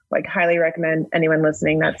loved. Like highly recommend anyone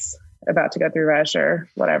listening that's about to go through Rush or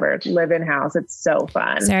whatever, live in house. It's so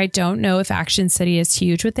fun. Sarah, I don't know if Action City is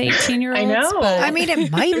huge with the 18-year-olds. I know. I mean, it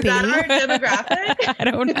might is be. that our demographic? I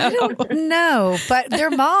don't know. But their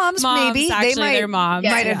moms maybe. They might, their moms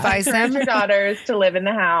might advise them. Your daughters to live in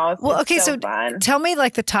the house. Well, okay, so fun. Tell me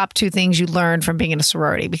like the top 2 things you learned from being in a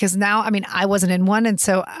sorority, because now, I mean, I wasn't in one. And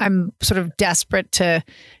so I'm sort of desperate to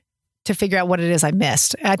figure out what it is I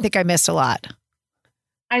missed. I think I missed a lot.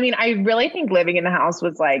 I mean, I really think living in the house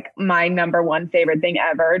was like my number one favorite thing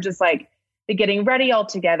ever. Just like the getting ready all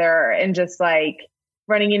together and just like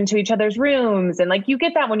running into each other's rooms. And like, you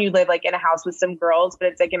get that when you live like in a house with some girls, but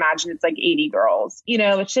it's like, imagine it's like 80 girls, you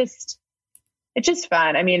know, it's just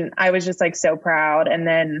fun. I mean, I was just like so proud. And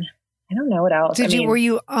then I don't know what else. Were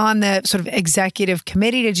you on the sort of executive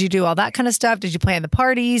committee? Did you do all that kind of stuff? Did you plan the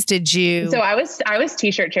parties? So I was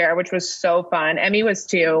t-shirt chair, which was so fun. Emmy was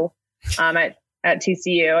too, at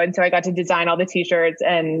TCU. And so I got to design all the t-shirts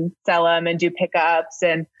and sell them and do pickups.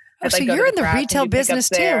 And so you're in the retail business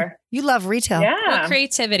too. There. You love retail. Yeah. Well,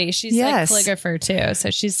 creativity. She's like calligrapher too. So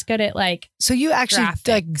she's good at like, so you actually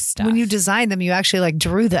like stuff. When you designed them, you actually like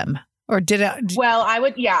drew them or did it? Well, I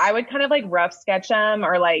would kind of like rough sketch them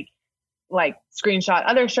or like screenshot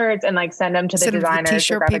other shirts and like send them to the designers,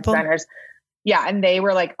 the graphic designers. Yeah. And they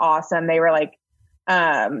were like awesome. They were like,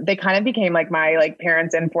 they kind of became like my like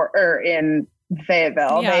parents in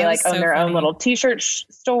Fayetteville. They like own their own little t-shirt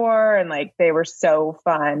store and like they were so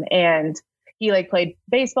fun. And he like played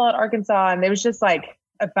baseball at Arkansas and it was just like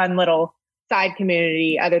a fun little side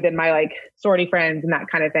community other than my like sorority friends and that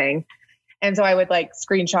kind of thing. And so I would like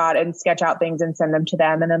screenshot and sketch out things and send them to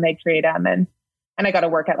them and then they create them. And I got to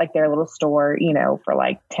work at like their little store, you know, for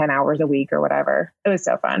like 10 hours a week or whatever. It was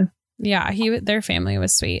so fun. Yeah. Their family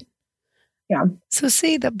was sweet. Yeah. So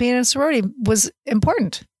see that being a sorority was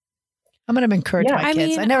important. I'm going to encourage my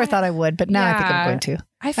kids. I never thought I would, but now I think I'm going to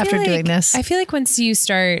after doing this. I feel like once you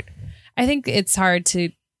start, I think it's hard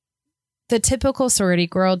the typical sorority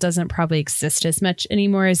girl doesn't probably exist as much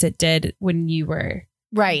anymore as it did when you were.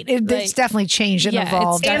 Right. It's definitely changed and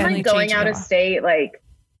evolved. And like going out of state, like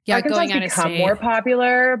Arkansas has become more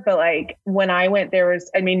popular, but like when I went,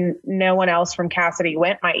 no one else from Cassidy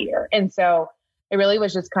went my year. And so it really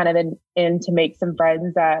was just kind of in to make some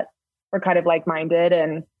friends that were kind of like-minded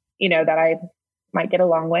and, you know, that I might get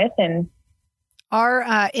along with. And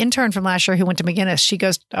our intern from last year who went to McGinnis, she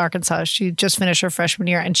goes to Arkansas. She just finished her freshman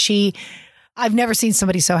year and I've never seen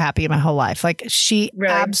somebody so happy in my whole life. Like she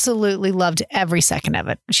absolutely loved every second of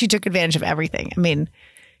it. She took advantage of everything. I mean,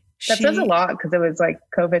 that says a lot because it was like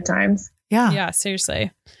COVID times. Yeah. Yeah,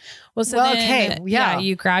 seriously. Well,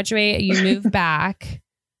 you graduate, you move back.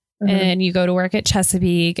 And you go to work at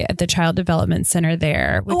Chesapeake at the Child Development Center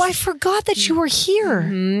there. I forgot that you were here.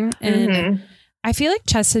 And I feel like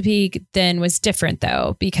Chesapeake then was different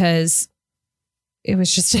though, because it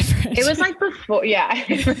was just different. It was like before. Yeah.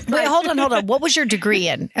 Wait, hold on. What was your degree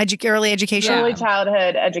in? Early education? Early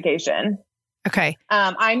childhood education. Okay.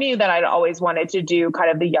 I knew that I'd always wanted to do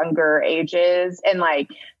kind of the younger ages and like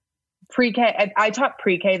pre-K. I taught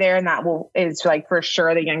pre-K there and that is like for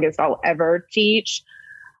sure the youngest I'll ever teach.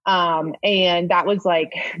 And that was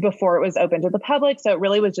like before it was open to the public. So it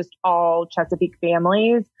really was just all Chesapeake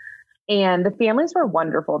families and the families were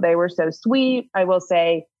wonderful. They were so sweet. I will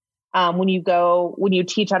say, when you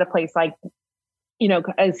teach at a place like, you know,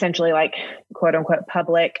 essentially like quote unquote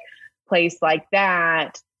public place like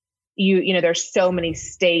that, you know, there's so many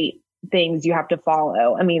state things you have to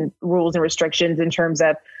follow. I mean, rules and restrictions in terms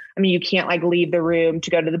of, I mean, you can't like leave the room to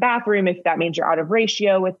go to the bathroom if that means you're out of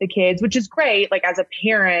ratio with the kids, which is great. Like as a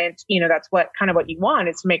parent, you know, that's what you want,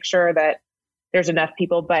 is to make sure that there's enough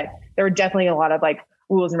people. But there were definitely a lot of like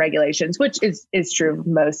rules and regulations, which is true of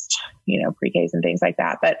most, you know, pre-Ks and things like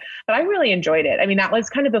that. But I really enjoyed it. I mean, that was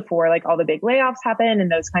kind of before like all the big layoffs happened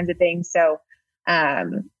and those kinds of things. So, I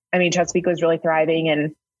mean, Chesapeake was really thriving,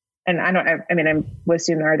 and I would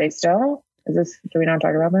assume, are they still? Do we not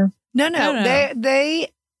talk about this? No.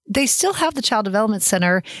 They still have the Child Development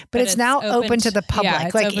Center, but it's now open to the public. Yeah,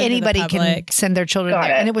 like anybody can send their children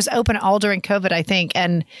there. And it was open all during COVID, I think.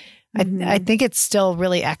 And I think it's still a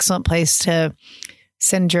really excellent place to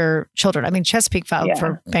send your children. I mean, Chesapeake filed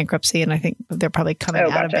for bankruptcy, and I think they're probably coming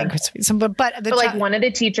out of bankruptcy. But like one of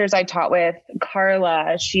the teachers I taught with,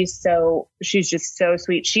 Carla, she's just so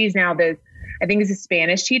sweet. She's now I think is a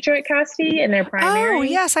Spanish teacher at Cassidy in their primary. Oh,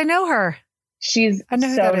 yes, I know her. She's so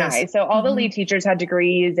nice. So all the lead teachers had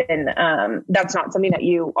degrees, and that's not something that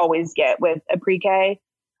you always get with a pre-K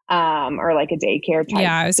or like a daycare type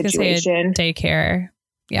I was situation. Gonna say daycare.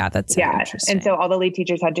 Yeah, that's so interesting. And so all the lead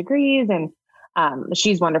teachers had degrees, and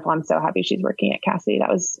she's wonderful. I'm so happy she's working at Cassidy. That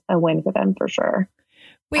was a win for them for sure.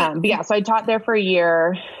 But yeah, so I taught there for a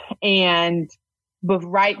year, and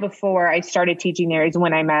right before I started teaching there is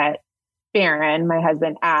when I met Barron, my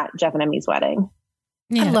husband, at Jeff and Emmy's wedding.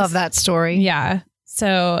 Yes. I love that story. Yeah.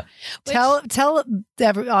 So tell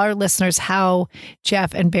our listeners how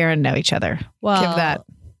Jeff and Barron know each other. Well, give that.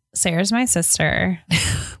 Sarah's my sister.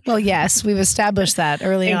 Well, yes, we've established that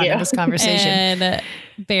early on in this conversation. And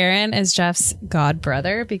Barron is Jeff's god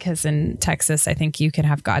brother, because in Texas, I think you can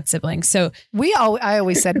have god siblings. So I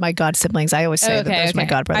always said my god siblings. I always say that there's my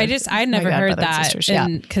god brother. I never heard that.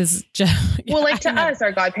 Because to us,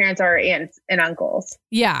 our godparents are aunts and uncles.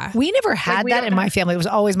 Yeah. We never had that in my family. It was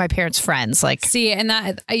always my parents' friends. Like, see, and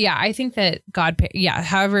that, I think that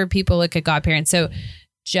however people look at godparents. So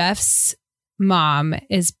Jeff's mom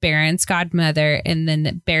is Barron's godmother, and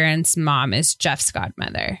then Barron's mom is Jeff's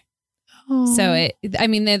godmother. Oh. So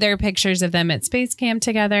there are pictures of them at space camp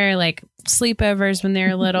together, like sleepovers when they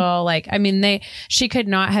were little. Like, I mean, she could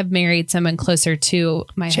not have married someone closer to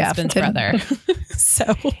my husband's brother.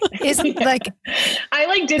 So isn't like I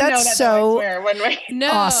didn't know that. So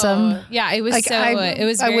awesome. Yeah, it was like, it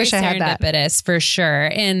was very serendipitous for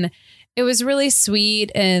sure, and it was really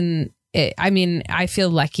sweet. And I feel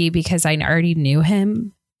lucky because I already knew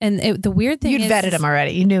him. And the weird thing is... You'd vetted him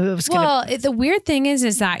already. You knew it was going to... Well, the weird thing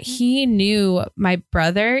is that he knew my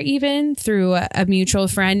brother even through a mutual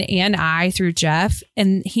friend, and I through Jeff.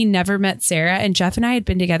 And he never met Sarah. And Jeff and I had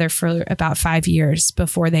been together for about 5 years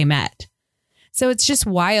before they met. So it's just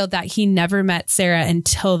wild that he never met Sarah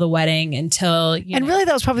until the wedding, really,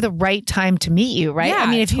 that was probably the right time to meet you, right? Yeah, I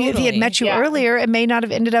mean, if he had met you earlier, it may not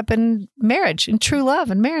have ended up in marriage, in true love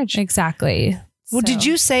and marriage. Exactly. Well, did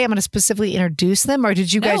you say I'm going to specifically introduce them, or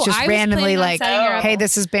did you guys just randomly hey,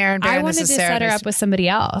 this is Barron, this is Sarah? I wanted to set her up with somebody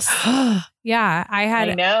else. Yeah, I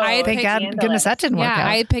had thank goodness that didn't work out.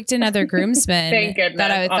 I picked another groomsman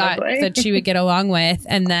that I thought that she would get along with,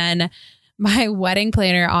 and then my wedding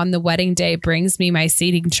planner on the wedding day brings me my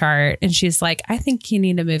seating chart, and she's like, I think you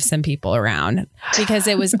need to move some people around, because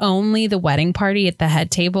it was only the wedding party at the head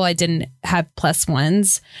table. I didn't have plus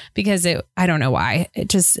ones because I don't know why. It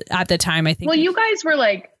just, at the time, I think. Well, you guys were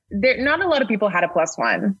like, not a lot of people had a plus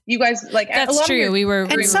one. You guys that's true. We were,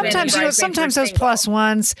 and sometimes those plus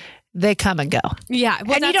ones, they come and go. Yeah.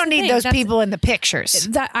 Well, and you don't need those people in the pictures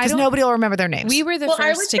because nobody will remember their names. We were the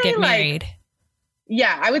first to get married.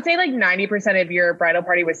 Yeah, I would say 90% of your bridal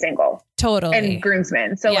party was single. Totally. And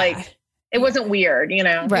groomsmen. So it wasn't weird, you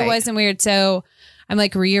know? Right. It wasn't weird. So I'm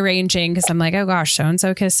rearranging because I'm like, oh gosh,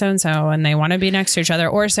 so-and-so kissed so-and-so and they want to be next to each other,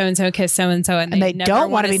 or so-and-so kissed so-and-so and they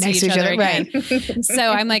don't want to be next to each other. Right. So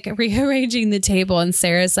I'm rearranging the table, and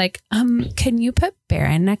Sarah's like, can you put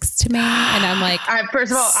Barron next to me? And I'm like,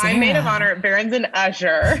 first of all, Sarah. I'm maid of honor. Barron's an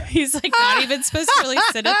usher. He's not even supposed to really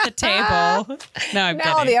sit at the table. No, I'm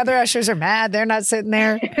kidding. The other ushers are mad. They're not sitting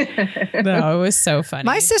there. No, it was so funny.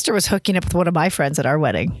 My sister was hooking up with one of my friends at our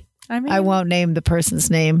wedding. I won't name the person's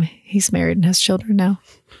name. He's married and has children now.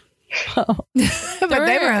 Oh. But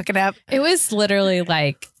they were hooking up. It was literally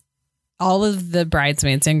all of the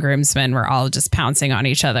bridesmaids and groomsmen were all just pouncing on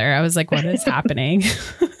each other. I was like, what is happening?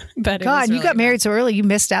 But God, you got married so early. You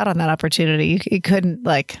missed out on that opportunity. You couldn't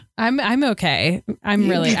I'm okay. I'm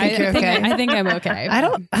really. I think I'm okay. I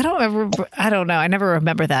don't know. I never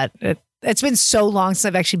remember that. It's been so long since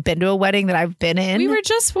I've actually been to a wedding that I've been in. We were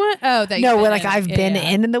just one. Oh, that no, like I've been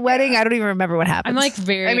in the wedding. I don't even remember what happened. I'm like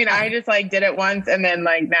I just like did it once and then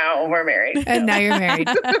like now we're married. And now you're married.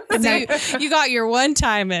 So you got your one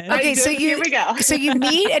time in. Okay, so here we go. So you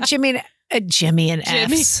meet at Jimmy and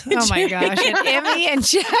F's. Oh my gosh. At Emmy and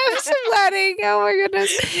Jeff's wedding. Oh my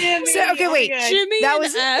goodness. So, okay, wait. Jimmy and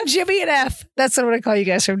F. Jimmy and F. That's what I'm going to call you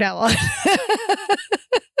guys from now on.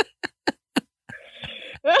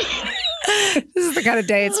 This is the kind of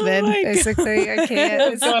day it's been, basically. I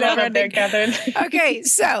can't. It's never ending. Okay,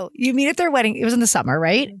 so you meet at their wedding. It was in the summer,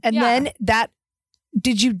 right? And then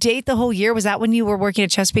did you date the whole year? Was that when you were working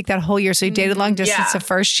at Chesapeake that whole year? So you dated long distance the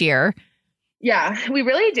first year. Yeah, we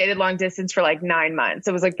really dated long distance for like 9 months.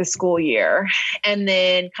 It was like the school year. And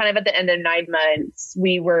then kind of at the end of 9 months,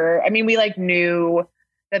 we like knew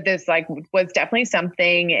that this like was definitely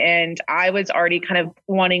something. And I was already kind of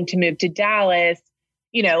wanting to move to Dallas,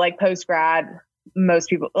 like post grad. Most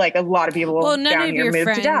people, like a lot of people none down of here your moved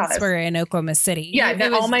friends to Dallas. were in Oklahoma City. Yeah,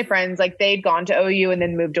 all my friends, like they'd gone to OU and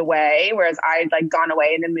then moved away, whereas I'd like gone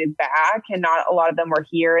away and then moved back, and not a lot of them were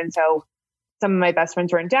here. And so some of my best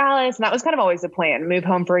friends were in Dallas, and that was kind of always the plan: move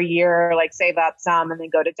home for a year, like save up some, and then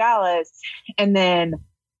go to Dallas. And then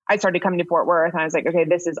I started coming to Fort Worth, and I was like, okay,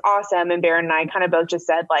 this is awesome. And Barron and I kind of both just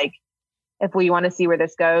said, like, if we want to see where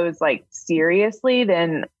this goes, like seriously,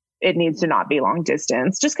 then it needs to not be long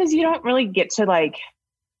distance, just because you don't really get to like,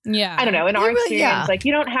 I don't know, in our experience, like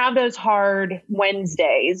you don't have those hard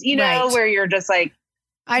Wednesdays, where you're just like,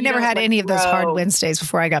 I never had any of those hard Wednesdays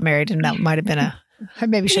before I got married, and that might have been I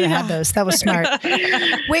maybe should have had those. That was smart.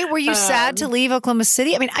 Wait, were you sad to leave Oklahoma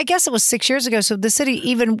City? I mean, I guess it was 6 years ago, so the city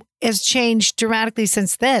even has changed dramatically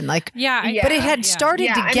since then. Like, but it had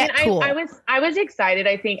started to get cool. I was excited.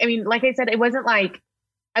 I think. I mean, like I said, it wasn't like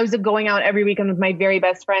I was going out every weekend with my very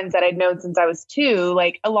best friends that I'd known since I was 2.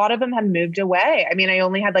 Like a lot of them had moved away. I mean, I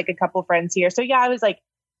only had like a couple friends here, so I was like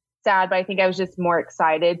sad, but I think I was just more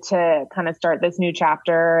excited to kind of start this new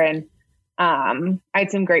chapter. And I had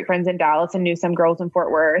some great friends in Dallas and knew some girls in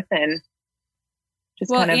Fort Worth, and just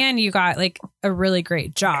and you got like a really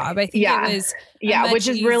great job. I think it was which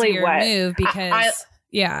is really what move because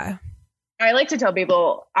I like to tell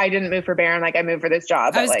people I didn't move for Barron, like I moved for this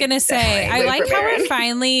job. I was going to say, I like how we're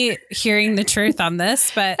finally hearing the truth on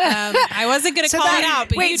this, but I wasn't going to call it out.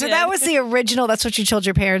 But wait, so that was the original. That's what you told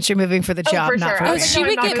your parents. You're moving for the job, not for Barron. She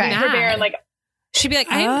would get mad. She'd be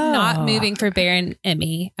like, I am not moving for Barron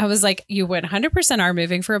Emmy. I was like, you 100% are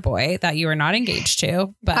moving for a boy that you are not engaged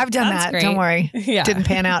to. But I've done that. Great. Don't worry. Didn't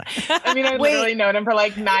pan out. I mean, I've literally known him for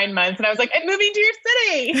like 9 months, and I was like, I'm moving to your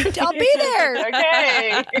city. I'll be there.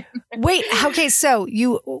 Okay. Wait. Okay. So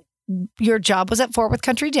your job was at Fort Worth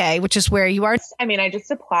Country Day, which is where you are. I mean, I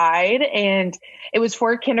just applied, and it was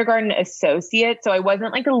for kindergarten associate. So I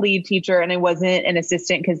wasn't like a lead teacher, and I wasn't an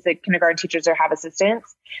assistant because the kindergarten teachers have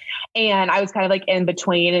assistants. And I was kind of like in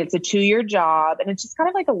between, and it's a 2-year job, and it's just kind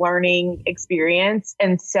of like a learning experience.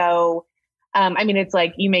 And so, I mean, it's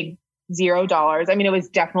like you make $0. I mean, it was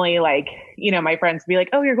definitely like, my friends would be like,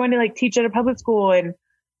 oh, you're going to like teach at a public school in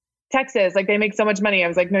Texas. Like they make so much money. I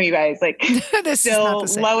was like, no, you guys, like this still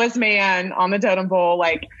lowest man on the totem pole.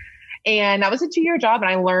 Like, and that was a 2-year job, and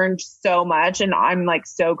I learned so much, and I'm like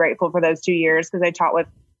so grateful for those 2 years because I taught with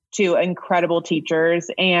 2 incredible teachers,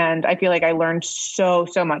 and I feel like I learned so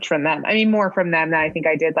much from them. I mean, more from them than I think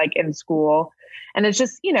I did like in school. And it's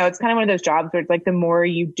just, it's kind of one of those jobs where it's like the more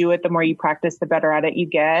you do it, the more you practice, the better at it you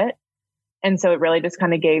get. And so it really just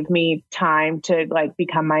kind of gave me time to like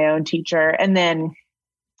become my own teacher. And then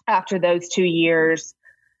after those 2 years,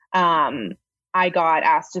 I got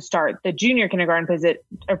asked to start the junior kindergarten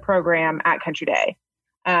program at Country Day.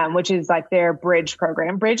 Which is like their Bridge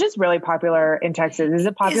program. Bridge is really popular in Texas. Is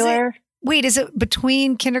it popular? Is it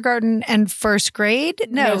between kindergarten and first grade?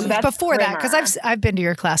 No, before that, because I've been to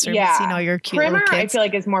your classroom and seen all your cute Primer, little kids. I feel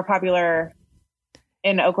like is more popular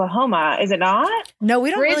in Oklahoma. Is it not? No,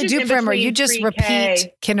 we don't Bridge really do primer. You just pre-K.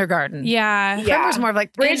 repeat kindergarten. Yeah. Primer's more of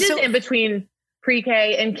like Bridge is in between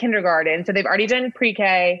pre-K and kindergarten. So they've already done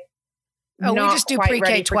pre-K. Oh, we just do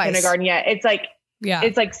pre-K twice. Kindergarten yet. It's like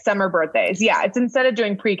it's like summer birthdays. Yeah. It's instead of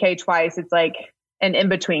doing pre-K twice, it's like an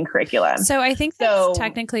in-between curriculum. So I think that's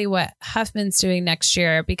technically what Huffman's doing next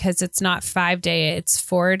year, because it's not 5-day, it's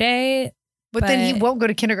 4-day. But then he won't go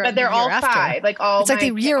to kindergarten. But they're all after. 5. Like all. It's like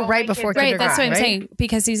the year right before kindergarten. Right. That's what I'm saying.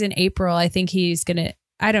 Because he's in April, I think he's going to,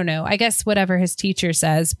 I don't know, I guess whatever his teacher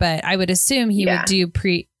says, but I would assume he would do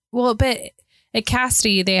but at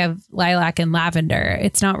Cassidy, they have lilac and lavender.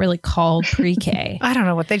 It's not really called pre-K. I don't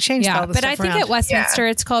know what they changed. Yeah, all this but I think at Westminster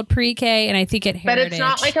it's called pre-K, and I think at Heritage. But it's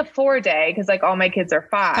not like a 4-day because like all my kids are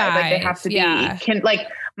 5. Like they have to be like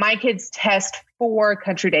my kids test for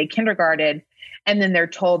Country Day kindergarten, and then they're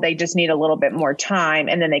told they just need a little bit more time,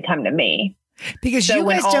 and then they come to me. Because you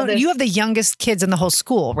guys you have the youngest kids in the whole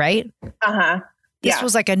school, right? Uh-huh. This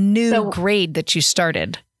was like a new grade that you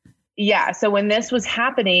started. Yeah. So when this was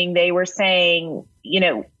happening, they were saying,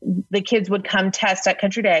 the kids would come test at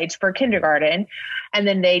Country Day for kindergarten, and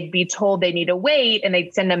then they'd be told they need to wait, and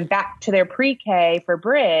they'd send them back to their pre-K for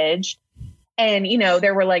bridge. And,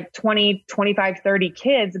 there were like 20, 25, 30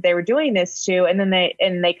 kids that they were doing this to. And then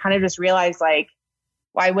they kind of just realized, like,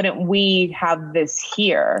 why wouldn't we have this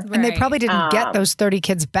here? And they probably didn't get those 30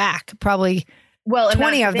 kids back. Probably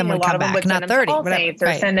 20 of them would come back, not 30. Or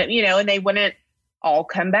send it, and they wouldn't all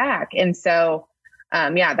come back. And so,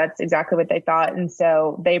 that's exactly what they thought. And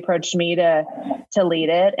so they approached me to lead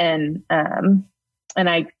it. And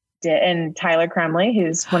I did. And Tyler Crumley,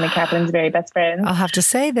 who's one of Catherine's very best friends. I'll have to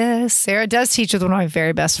say this. Sarah does teach with one of my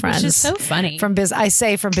very best friends. Which is so funny. From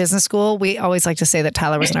business school. We always like to say that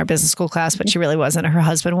Tyler was in our business school class, but she really wasn't. Her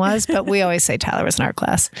husband was, but we always say Tyler was in our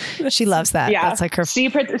class. She loves that. Yeah. That's like her. She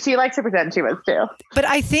likes to pretend she was too. But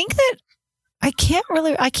I think that I can't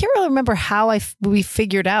really remember how we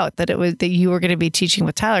figured out that that you were going to be teaching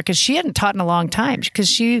with Tyler, because she hadn't taught in a long time, because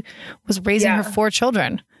she was raising her 4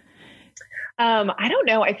 children. I don't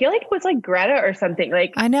know. I feel like it was like Greta or something.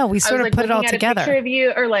 Like, I know, we sort of put it all together. A picture of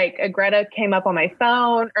you, or like a Greta came up on my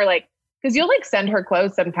phone, or like, because you'll like send her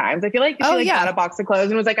clothes sometimes. I feel like she got a box of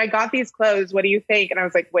clothes and was like, I got these clothes. What do you think? And I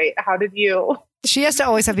was like, wait, how did you? She has to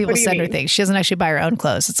always have people send her things. She doesn't actually buy her own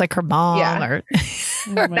clothes. It's like her mom or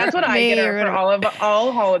that's what I get her for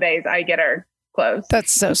all holidays. I get her clothes.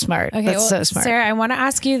 That's so smart. Okay, that's so smart. Sarah, I want to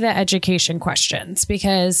ask you the education questions,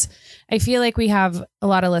 because I feel like we have a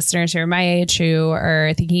lot of listeners who are my age who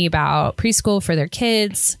are thinking about preschool for their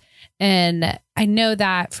kids. And I know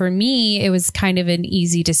that for me, it was kind of an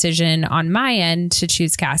easy decision on my end to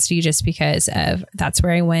choose Cassidy, just because of that's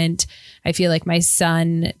where I went. I feel like my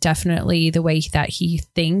son, definitely the way that he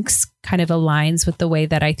thinks kind of aligns with the way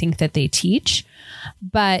that I think that they teach.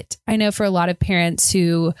 But I know for a lot of parents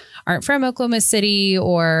who aren't from Oklahoma City,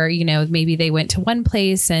 or, maybe they went to one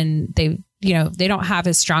place and they don't have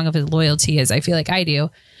as strong of a loyalty as I feel like I do.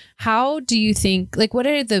 How do you think, like, what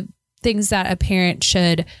are the things that a parent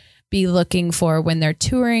should be looking for when they're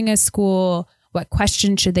touring a school? What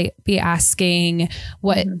questions should they be asking?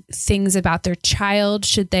 What things about their child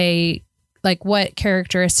should they, like, what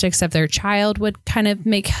characteristics of their child would kind of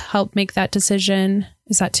help make that decision?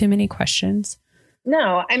 Is that too many questions?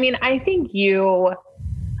 No, I mean, I think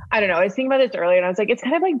I don't know. I was thinking about this earlier, and I was like, it's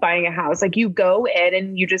kind of like buying a house. Like, you go in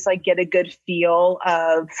and you just like get a good feel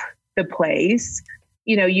of the place.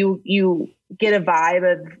 You get a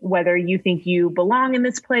vibe of whether you think you belong in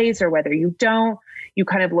this place or whether you don't. You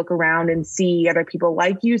kind of look around and see other people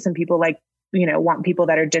like you. Some people want people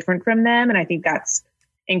that are different from them. And I think that's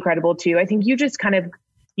incredible too. I think you just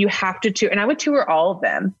you have to tour, and I would tour all of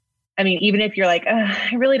them. I mean, even if you're like,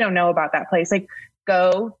 I really don't know about that place, like,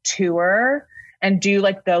 go tour and do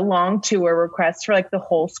like the long tour request for like the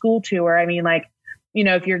whole school tour. I mean, like,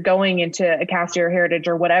 if you're going into a Cassidy or Heritage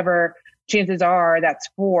or whatever, chances are that's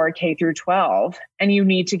for K through 12, and you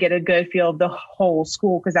need to get a good feel of the whole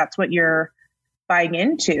school, because that's what you're buying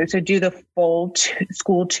into. So do the full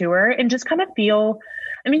school tour and just kind of feel,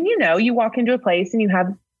 I mean, you walk into a place and you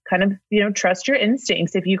have kind of, trust your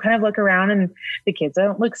instincts. If you kind of look around and the kids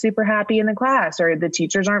don't look super happy in the class, or the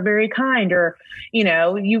teachers aren't very kind, or,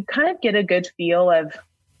 you kind of get a good feel of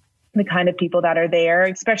the kind of people that are there,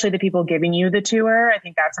 especially the people giving you the tour. I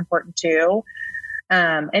think that's important too.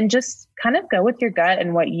 And just kind of go with your gut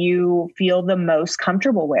and what you feel the most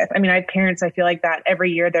comfortable with. I mean, I have parents, I feel like that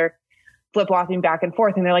every year they're flip-flopping back and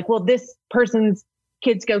forth, and they're like, well, this person's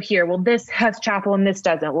kids go here. Well, this has chapel and this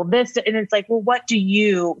doesn't. Well, this, and it's like, well, what do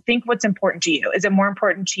you think? What's important to you? Is it more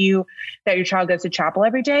important to you that your child goes to chapel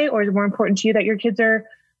every day? Or is it more important to you that your kids are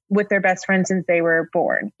with their best friend since they were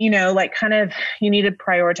born? Like, kind of, you need to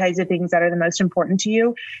prioritize the things that are the most important to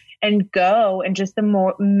you, and go, and just the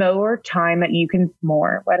more time that you can,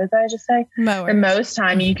 what did I just say? The most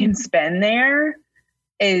time you can spend there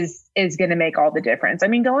is going to make all the difference. I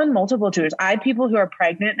mean, go on multiple tours. I have people who are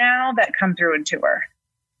pregnant now that come through and tour.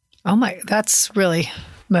 Oh my, that's really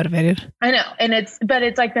motivated. I know. And it's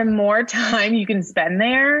like the more time you can spend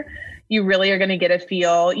there, you really are going to get a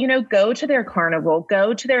feel, go to their carnival,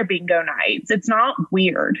 go to their bingo nights. It's not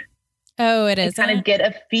weird. Oh, it is. Kind of get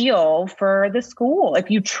a feel for the school.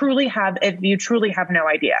 If you truly have no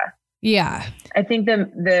idea. Yeah. I think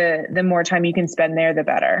the more time you can spend there, the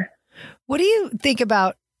better. What do you think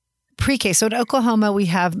about pre-K? So in Oklahoma, we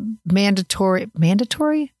have mandatory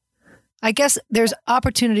I guess there's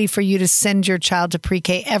opportunity for you to send your child to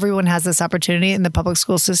pre-K. Everyone has this opportunity in the public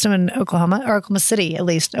school system in Oklahoma, or Oklahoma City, at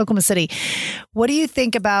least. Oklahoma City. What do you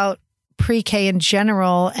think about pre-K in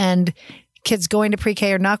general and kids going to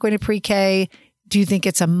pre-K or not going to pre-K? Do you think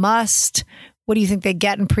it's a must? What do you think they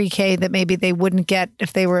get in pre-K that maybe they wouldn't get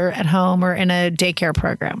if they were at home or in a daycare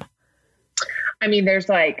program? I mean,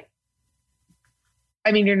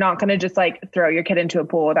 you're not going to just like throw your kid into a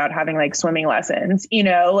pool without having like swimming lessons,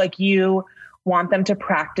 like you want them to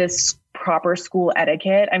practice proper school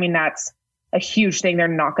etiquette. I mean, that's a huge thing they're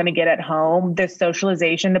not going to get at home. The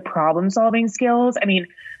socialization, the problem solving skills. I mean,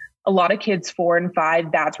 a lot of kids 4 and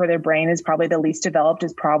 5, that's where their brain is probably the least developed,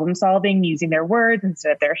 is problem solving, using their words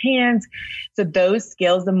instead of their hands. So those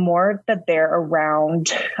skills, the more that they're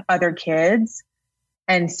around other kids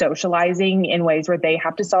and socializing in ways where they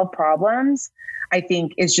have to solve problems, I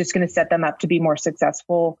think is just going to set them up to be more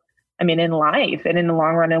successful, in life and in the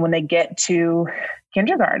long run. And when they get to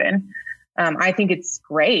kindergarten, I think it's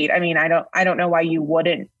great. I don't know why you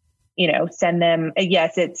wouldn't, send them.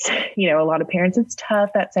 Yes, it's, a lot of parents, it's tough,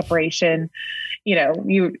 that separation,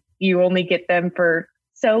 you only get them for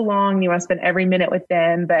so long. You want to spend every minute with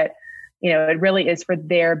them, but, it really is for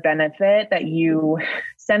their benefit that you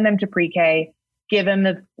send them to pre-K, give them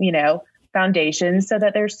the, foundations so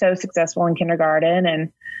that they're so successful in kindergarten.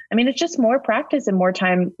 And it's just more practice and more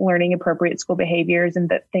time learning appropriate school behaviors and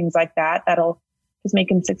things like that. That'll just make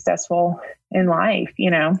them successful in life,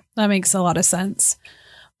 That makes a lot of sense.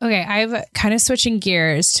 Okay. I've kind of switching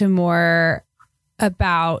gears to more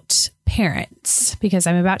about parents because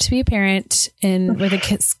I'm about to be a parent with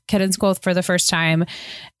a kid in school for the first time.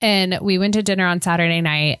 And we went to dinner on Saturday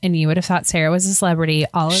night and you would have thought Sarah was a celebrity.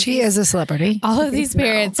 She is a celebrity. All of these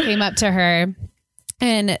parents came up to her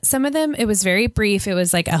and some of them, it was very brief. It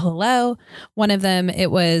was like a hello. One of them,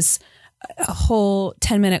 it was a whole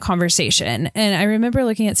 10-minute conversation. And I remember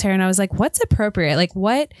looking at Sarah and I was like, what's appropriate? Like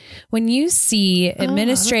when you see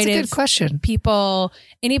administrative that's a good question. People,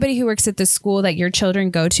 anybody who works at the school that your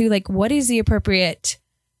children go to, like what is the appropriate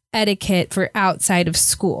etiquette for outside of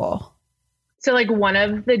school? So like one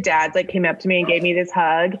of the dads like came up to me and gave me this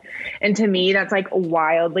hug. And to me, that's like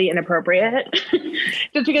wildly inappropriate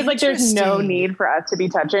just because like there's no need for us to be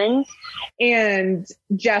touching. And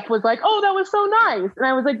Jeff was like, oh, that was so nice. And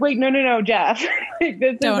I was like, wait, no, Jeff,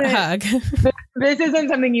 don't hug. This isn't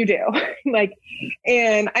something you do.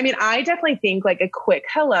 I definitely think like a quick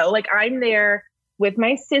hello, like I'm there with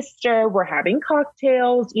my sister, we're having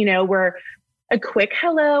cocktails, we're a quick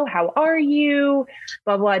hello, how are you?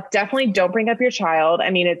 Blah, blah. Definitely don't bring up your child.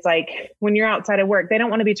 It's like when you're outside of work, they don't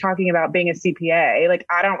want to be talking about being a CPA. Like,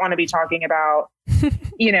 I don't want to be talking about,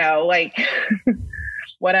 like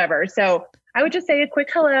whatever. So I would just say a quick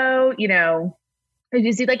hello, if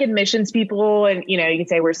you see like admissions people and, you can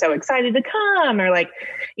say, we're so excited to come or like,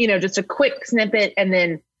 just a quick snippet and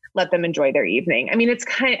then let them enjoy their evening. It's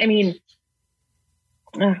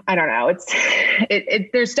I don't know.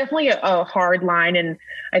 There's definitely a hard line. And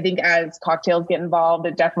I think as cocktails get involved,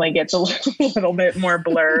 it definitely gets a little bit more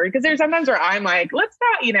blurred because there's sometimes where I'm like, let's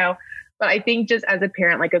not, but I think just as a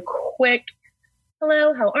parent, like a quick,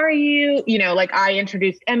 hello, how are you? Like I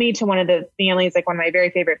introduced Emmy to one of the families, like one of my very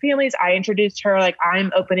favorite families. I introduced her, like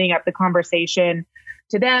I'm opening up the conversation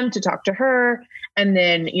to them to talk to her and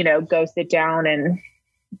then, go sit down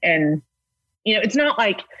and it's not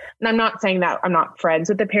like, and I'm not saying that I'm not friends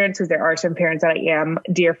with the parents because there are some parents that I am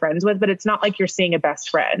dear friends with, but it's not like you're seeing a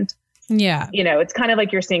best friend. Yeah. It's kind of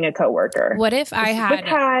like you're seeing a coworker. What if I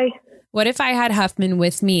had Huffman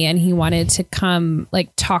with me and he wanted to come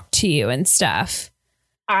like talk to you and stuff?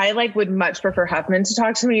 I like would much prefer Huffman to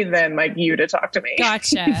talk to me than like you to talk to me.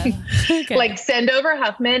 Gotcha. Okay. Like send over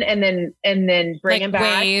Huffman and then bring like him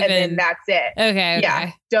back and then that's it. Okay.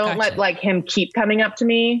 Yeah. Don't let like him keep coming up to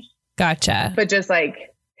me. Gotcha. But just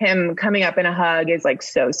like him coming up in a hug is like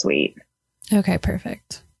so sweet. Okay,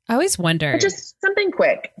 perfect. I always wonder. Or just something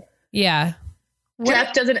quick. Yeah.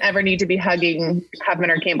 Jeff doesn't ever need to be hugging Huffman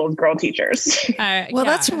or Campbell's girl teachers. That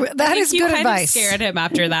is good advice. Scared him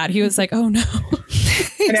after that. He was like, oh no.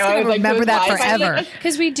 He's going to remember that forever.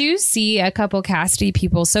 Because we do see a couple Cassidy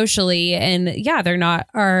people socially and yeah, they're not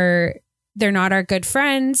our good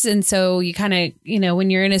friends. And so you kind of,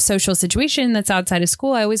 when you're in a social situation that's outside of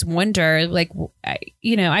school, I always wonder, like,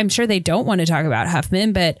 I'm sure they don't want to talk about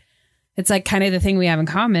Huffman, but it's like kind of the thing we have in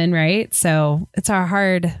common, right? So it's a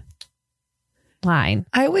hard line.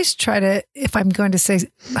 I always try to, if I'm going to say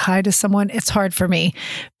hi to someone, it's hard for me,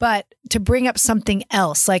 but to bring up something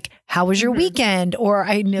else, like how was your weekend? Or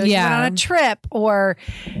I know you went on a trip or,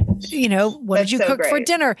 what did you cook for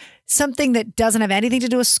dinner? Something that doesn't have anything to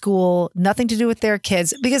do with school, nothing to do with their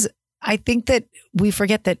kids. Because I think that we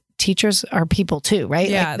forget that teachers are people too, right?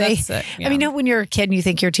 Yeah, like that's it. Yeah. I mean, you know, when you're a kid and you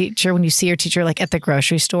think your teacher, when you see your teacher like at the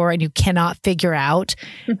grocery store and you cannot figure out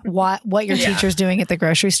what your teacher's doing at the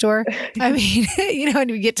grocery store. I mean, you know, and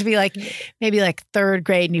you get to be like maybe like third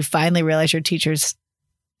grade and you finally realize your teachers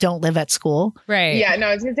don't live at school. Right. Yeah, no,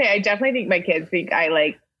 I was gonna say, I definitely think my kids think I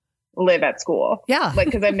like live at school. Yeah. Like,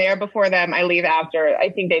 because I'm there before them, I leave after. I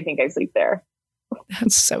think they think I sleep there.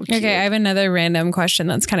 That's so cute. Okay, I have another random question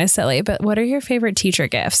that's kind of silly, but what are your favorite teacher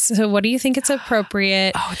gifts? So what do you think it's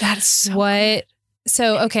appropriate? Oh, that's so what?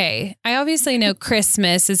 So, okay, I obviously know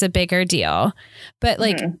Christmas is a bigger deal, but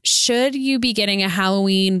like, should you be getting a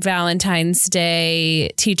Halloween, Valentine's Day,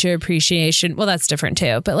 teacher appreciation? Well, that's different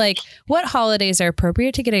too, but like, what holidays are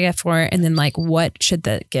appropriate to get a gift for? And then like, what should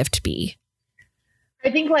the gift be?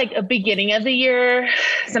 I think like a beginning of the year,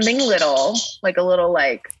 something little, like a little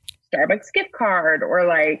like Starbucks gift card or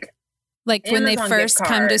like when they Amazon first gift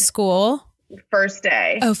come to card. school. First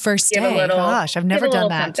day. Oh, first Give a day. little- Gosh, I've never give a done little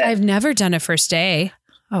that. something. I've never done a first day.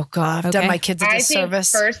 Oh God, I've Okay. done my kids a I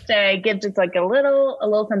disservice. think first day give just like a little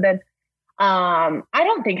something. I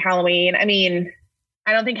don't think Halloween. I mean,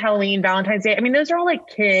 I don't think Halloween, Valentine's Day. I mean, those are all like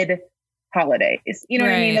kid holidays. You know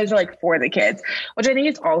what I mean? Right. Those are like for the kids, which I think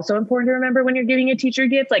is also important to remember when you're giving a teacher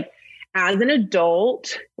gift. Like as an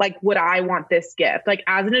adult, like would I want this gift? Like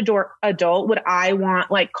as an adult, would I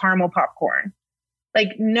want like caramel popcorn?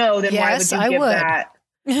 Like no, then Yes, why I would you give would. that?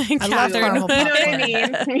 I love caramel You know what I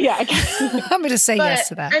popcorn. mean? Yeah. I'm going to say yes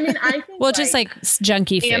to that. I mean, I think Well, just like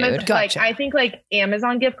junky food. Amazon, Gotcha. like I think like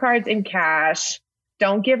Amazon gift cards and cash.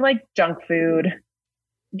 Don't give like junk food,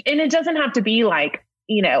 and it doesn't have to be like,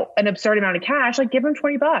 you know, an absurd amount of cash. Like give them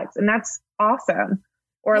 $20, and that's awesome.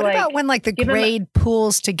 Or What like about when like the give 'em- grade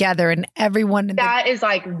pools together and everyone in the that is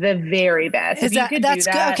like the very best. Is If you that could that's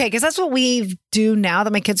do that, good? Okay, because that's what we do now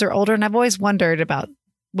that my kids are older, and I've always wondered about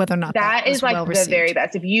whether or not that was is like well the received. very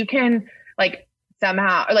best. If you can like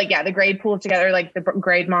somehow, or like yeah, the grade pools together, like the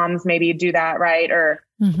grade moms maybe do that, right? Or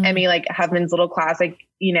Mhm. Emmy like Huffman's little class, like,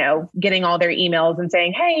 you know, getting all their emails and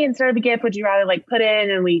saying, hey, instead of a gift, would you rather like put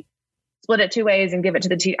in and we split it 2 ways and give it to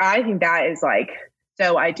the teacher? I think that is like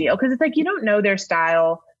so ideal because it's like you don't know their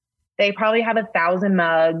style. They probably have 1,000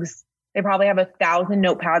 mugs. They probably have 1,000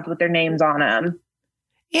 notepads with their names on them.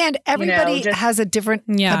 And everybody just- has a different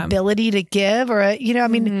Yeah. ability to give, or I mean,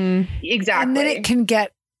 Mhm. Exactly. and then it can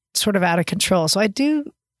get sort of out of control. So I do,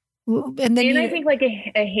 and then I think like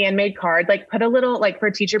a handmade card, like put a little, like for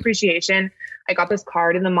teacher appreciation, I got this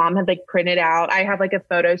card and the mom had like printed out. I have like a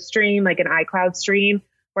photo stream, like an iCloud stream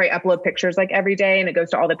where I upload pictures like every day and it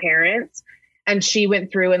goes to all the parents. And she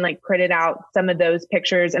went through and like printed out some of those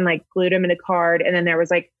pictures and like glued them in a card. And then there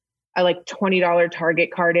was like a like $20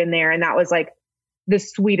 Target card in there. And that was like the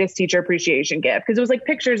sweetest teacher appreciation gift because it was like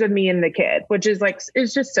pictures of me and the kid, which is like,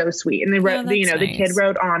 it's just so sweet. And they wrote, that's you know, the nice. kid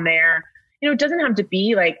wrote on there, you know, it doesn't have to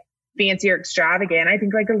be like fancy or extravagant. I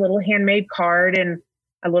think like a little handmade card and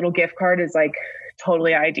a little gift card is like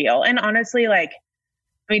totally ideal. And honestly, like,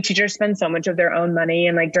 I mean, teachers spend so much of their own money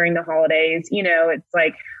and like during the holidays, you know, it's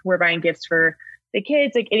like we're buying gifts for the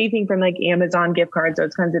kids, like anything from like Amazon gift cards,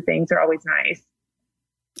 those kinds of things are always nice.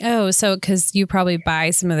 Oh, so because you probably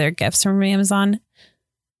buy some of their gifts from Amazon.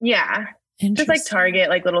 Yeah. Just like Interesting. Target,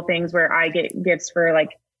 like little things where I get gifts for like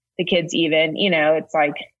the kids even, you know, it's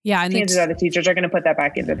like Yeah, and chances are the teachers are going to put that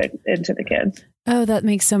back into the kids. oh, that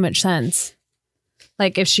makes so much sense.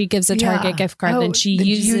 Like if she gives a Target Yeah. gift card, Oh, then she then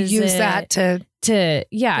you uses use it that to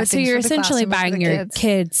yeah. good So things you're for the essentially classroom and for buying the your kids.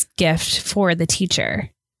 kid's gift for the teacher.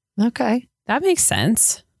 okay. That makes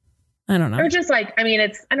sense. I don't know. Or just like, I mean,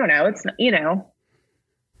 it's, I don't know, it's, you know,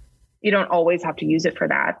 you don't always have to use it for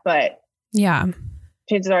that, but Yeah.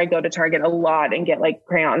 chances are I go to Target a lot and get like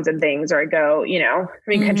crayons and things, or I go, you know, I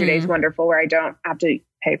mean, Country Day is wonderful where I don't have to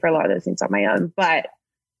pay for a lot of those things on my own. But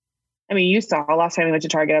I mean, you saw last time we went to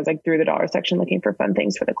Target, I was like through the dollar section looking for fun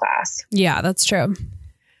things for the class. Yeah, that's true.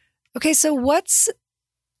 Okay. So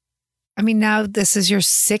now this is your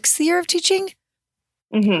 6th year of teaching?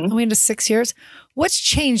 Mm-hmm. Are we into 6 years? What's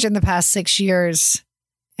changed in the past 6 years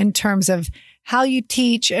in terms of how you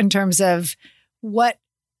teach, in terms of what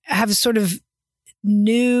have sort of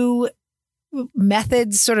new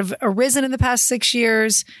methods sort of arisen in the past 6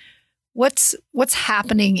 years? What's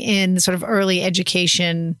happening in sort of early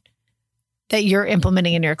education that you're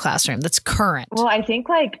implementing in your classroom that's current? Well, I think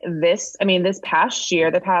like this past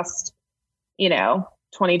year, the past, you know,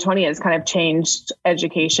 2020 has kind of changed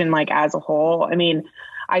education like as a whole. I mean,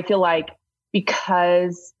 I feel like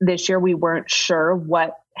because this year we weren't sure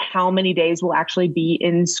how many days we'll actually be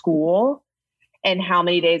in school and how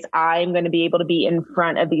many days I'm going to be able to be in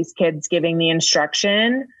front of these kids giving the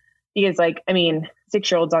instruction. because like, I mean,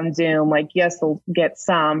 6-year-olds on Zoom, like, yes, they'll get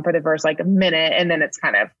some for the first like a minute and then it's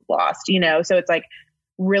kind of lost, you know? So it's like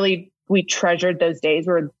really, we treasured those days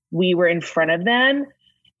where we were in front of them.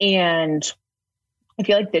 And I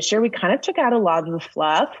feel like this year we kind of took out a lot of the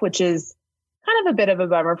fluff, which is kind of a bit of a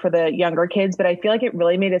bummer for the younger kids, but I feel like it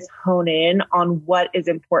really made us hone in on what is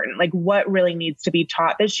important, like what really needs to be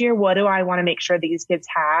taught this year. What do I want to make sure these kids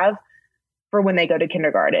have for when they go to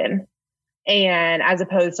kindergarten? And as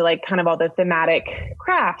opposed to like kind of all the thematic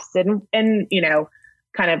crafts and, you know,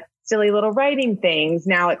 kind of silly little writing things.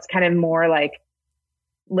 Now it's kind of more like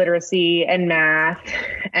literacy and math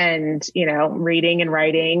and, you know, reading and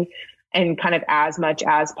writing and kind of as much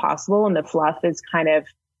as possible. And the fluff is kind of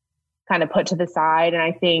put to the side. And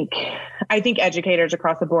I think educators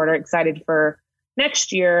across the board are excited for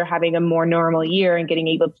next year, having a more normal year and being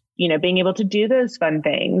able to do those fun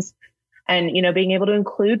things and, you know, being able to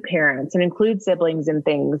include parents and include siblings and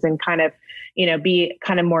things and kind of, you know, be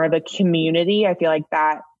kind of more of a community. I feel like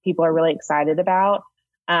that people are really excited about.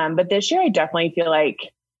 But this year, I definitely feel like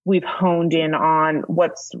we've honed in on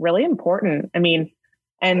what's really important. I mean,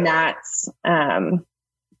 and that's,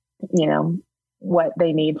 you know, what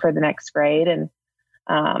they need for the next grade. And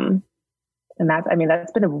that's, I mean,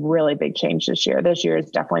 that's been a really big change this year. This year has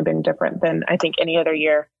definitely been different than I think any other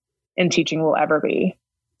year in teaching will ever be.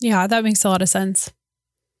 Yeah, that makes a lot of sense.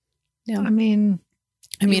 Yeah. I mean,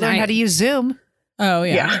 I learned how to use Zoom. Oh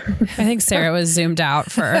yeah. I think Sarah was zoomed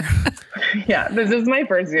out for. Yeah, this is my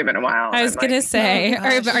first Zoom in a while. I was going to say,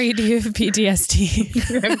 are you do you have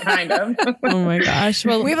PTSD? Kind of. Oh my gosh.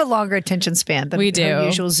 Well, we have a longer attention span than we do.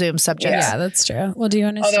 Usual Zoom subjects. Yeah, that's true. Well, do you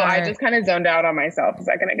want to Although I just kind of zoned out on myself a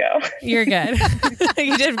second ago. You're good.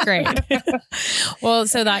 You did great. Well,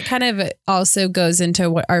 so that kind of also goes into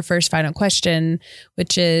what our first final question,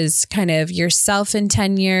 which is kind of yourself in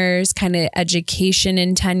 10 years, kind of education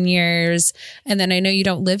in 10 years. And then I know you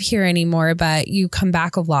don't live here anymore, but you come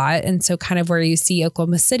back a lot. And so kind of where you see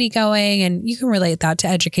Oklahoma City going, and you can relate that to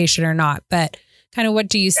education or not, but kind of what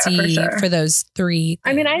do you see for those three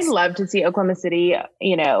things? I mean, I'd love to see Oklahoma City,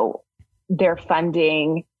 you know, their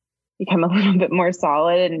funding become a little bit more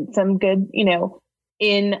solid and some good, you know,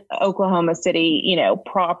 in Oklahoma City, you know,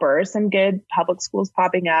 proper, some good public schools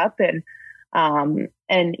popping up. And,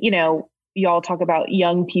 you know, y'all talk about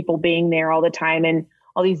young people being there all the time and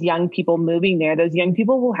all these young people moving there. Those young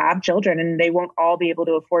people will have children and they won't all be able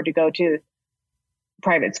to afford to go to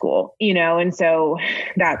private school, you know? And so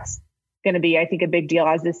that's going to be, I think, a big deal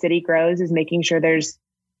as the city grows, is making sure there's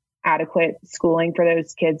adequate schooling for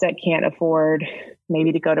those kids that can't afford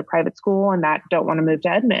maybe to go to private school and that don't want to move to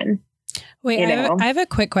Edmond. Wait, I have a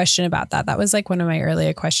quick question about that. That was like one of my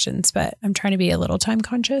earlier questions, but I'm trying to be a little time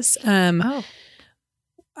conscious.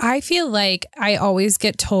 I feel like I always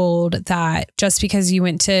get told that just because you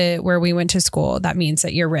went to where we went to school, that means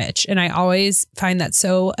that you're rich. And I always find that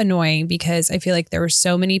so annoying because I feel like there were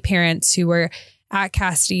so many parents who were at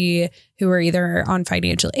Cassidy who were either on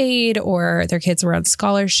financial aid or their kids were on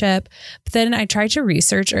scholarship. But then I tried to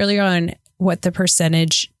research earlier on what the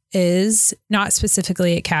percentage is, not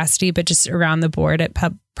specifically at Cassidy, but just around the board at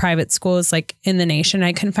private schools, like in the nation.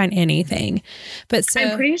 I couldn't find anything, but so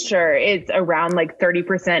I'm pretty sure it's around like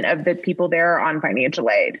 30% of the people there are on financial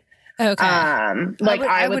aid. Okay.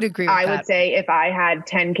 I would agree with that. I would say if I had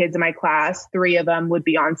 10 kids in my class, 3 of them would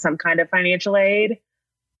be on some kind of financial aid.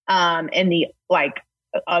 And the like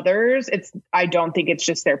others, I don't think it's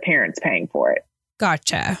just their parents paying for it.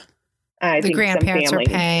 Gotcha. I think grandparents are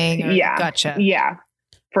paying. Yeah. Gotcha. Yeah.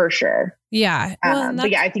 For sure. Yeah. But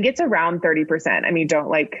yeah, I think it's around 30%. I mean,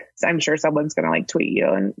 I'm sure someone's going to like tweet you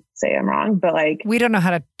and say I'm wrong, but like, we don't know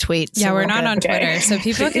how to tweet. Yeah. We're not on Twitter. So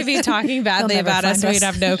people could be talking badly about us. We'd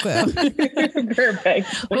have no clue. Perfect.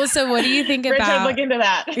 Well, so what do you think about, look into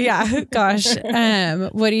that. Yeah. Gosh.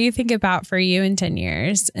 What do you think about for you in 10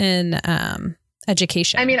 years in,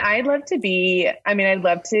 education? I mean, I'd love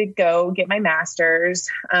to go get my master's.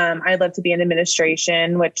 I'd love to be in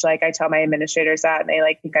administration, which like I tell my administrators that and they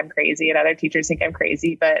like think I'm crazy and other teachers think I'm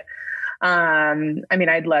crazy. But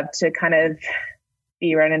I'd love to kind of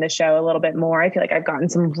be running the show a little bit more. I feel like I've gotten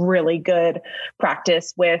some really good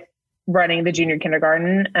practice with running the junior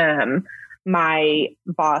kindergarten. My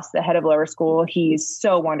boss, the head of lower school, he's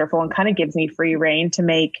so wonderful and kind of gives me free reign to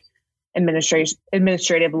make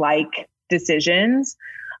administrative like decisions,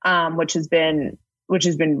 which has been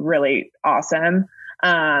really awesome.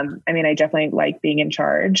 I mean, I definitely like being in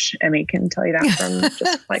charge. Emmy can tell you that from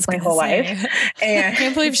just like my whole life. And I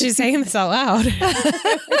can't believe she's saying this out loud.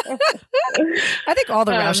 I think all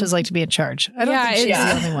the Roushes like to be in charge. I don't think she's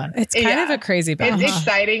the only one. It's kind of a crazy balance. It's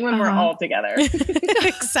exciting when we're all together.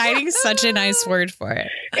 Exciting is such a nice word for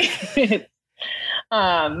it.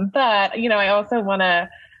 But you know, I also want to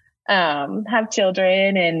have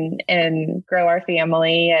children and grow our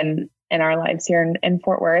family and our lives here in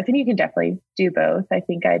Fort Worth. And you can definitely do both. I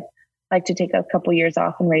think I'd like to take a couple years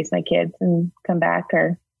off and raise my kids and come back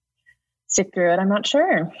or stick through it. I'm not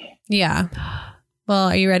sure. Yeah. Well,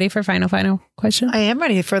 are you ready for final question? I am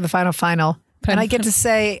ready for the final. And I get to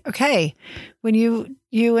say, okay, when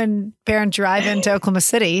you and Baron drive into Oklahoma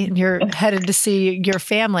City and you're headed to see your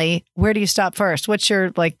family, where do you stop first? What's your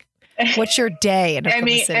day in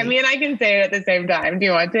Oklahoma City? Emmy and I can say it at the same time. Do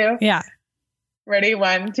you want to? Yeah. Ready?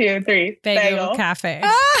 1, 2, 3. Bagel Cafe.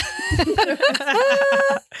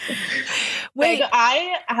 Wait, Bagel,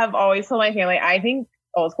 I have always told my family, I think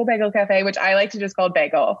Old School Bagel Cafe, which I like to just call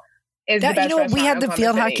Bagel, is the best restaurant we had the in field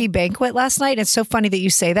Oklahoma hockey City. banquet last night. It's so funny that you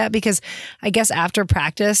say that because I guess after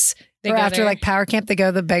practice or after there. like power camp, they go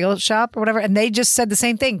to the bagel shop or whatever. And they just said the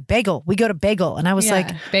same thing, bagel. We go to Bagel. And I was like,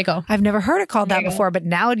 Bagel. I've never heard it called that Bagel. before, but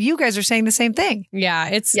now you guys are saying the same thing. Yeah.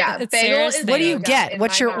 It's Bagel Sarah's is What do thing. you get? in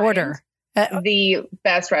What's my your mind. order? The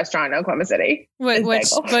best restaurant in Oklahoma City.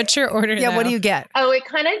 What's your order? Yeah, what though? do you get? Oh, it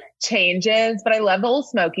kind of changes, but I love the Old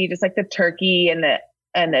Smoky, just like the turkey and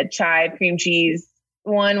the chive cream cheese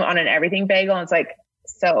one on an everything bagel. And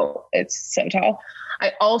it's so tall.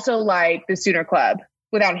 I also like the Sooner Club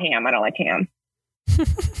without ham. I don't like ham.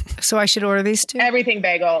 So I should order these two? Everything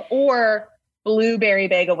bagel or blueberry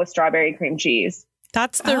bagel with strawberry cream cheese.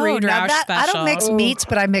 That's the Reed now Roush special. I don't mix meats,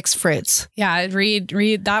 but I mix fruits. Yeah, Reed.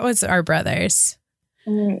 That was our brothers.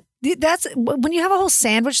 That's when you have a whole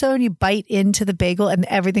sandwich though, and you bite into the bagel and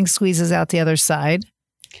everything squeezes out the other side.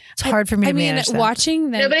 It's hard for me to manage that.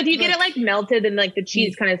 Watching them. No, but if you get it like melted and like the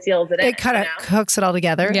cheese kind of seals it in. It kind of cooks it all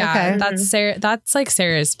together. Yeah, Okay. that's Sarah. That's like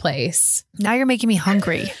Sarah's place. Now you're making me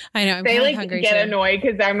hungry. I know. I'm They kinda like hungry get too. annoyed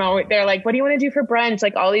because they're like, what do you want to do for brunch?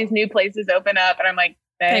 Like all these new places open up. And I'm like,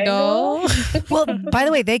 bagel. Well, by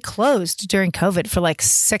the way, they closed during COVID for like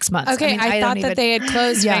 6 months. Okay, I thought don't that they had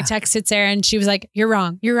closed. Yeah. And I texted Sarah and she was like, "You're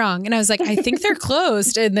wrong. You're wrong." And I was like, "I think they're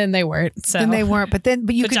closed." And then they weren't. So And they weren't. But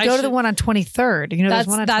you Which could I go to should- the one on 23rd. You know, there's that's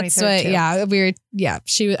one on that's 23rd what. too. Yeah, we were. Yeah,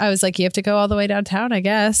 I was like, "You have to go all the way downtown, I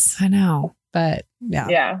guess." I know. But yeah,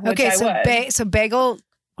 Yeah. Which Okay, I would. so bagel.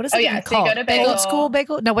 What is it even so you called? go to Bagel. Old school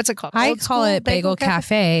bagel? No, what's it called? I Old call School it Bagel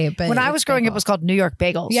Cafe. But When I it's was growing up, bagel. it was called New York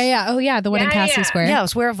Bagels. Yeah. Oh yeah, the one in Yeah, Castle yeah. Square. Yeah, it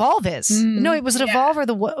was where Evolve is. Mm. No, was it Yeah. Evolve or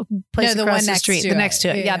the place No, the across one the next street? to The it. next to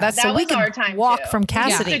it. Yeah. Yeah, that's That so we was our could time, walk too. from We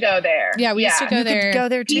used Cassidy. to go there. Yeah, we used to go You there. could go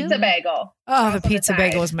there too. Pizza bagel. Oh, the on the pizza side.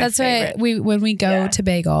 bagel was my That's favorite. what when we go Yeah. to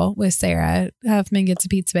Bagel with Sarah, Huffman gets a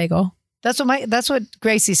pizza bagel. That's what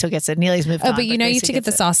Gracie still gets it. Neely's moved on. Oh, but you know you have Gracie to get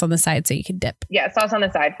the gets it. sauce on the side so you can dip. Yeah, sauce on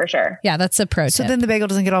the side for sure. Yeah, that's a pro So tip. then the bagel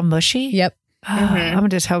doesn't get all mushy? Yep. I'm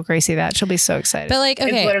going to tell Gracie that. She'll be so excited. But like, It's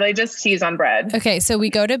okay. literally just cheese on bread. Okay, so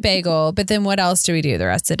we go to Bagel, but then what else do we do the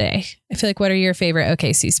rest of the day? I feel like what are your favorite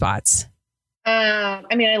OKC spots? I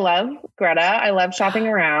mean, I love Greta. I love shopping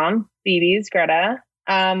around. BB's Greta.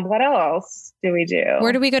 What else do we do?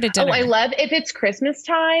 Where do we go to dinner? Oh, I love if it's Christmas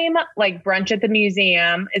time, like brunch at the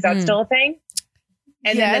museum. Is that still a thing?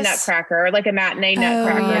 And then the Yes. Nutcracker, like a matinee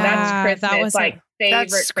Nutcracker. yeah. That's Christmas. That was like favorite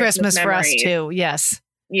That's Christmas for us memories. too. Yes.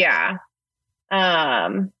 Yeah.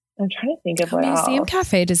 I'm trying to think of what Museum else.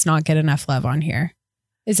 Cafe does not get enough love on here.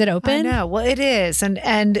 Is it I open? know. Well, it is.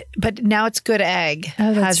 But now it's Good Egg.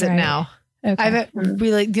 Oh, that's has it right. now. Okay. I haven't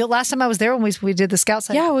really, the last time I was there when we did the Scout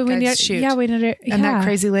Side. yeah, we Guides did. shoot. Yeah, we did it. And yeah. that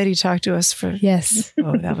crazy lady talked to us for, Yes.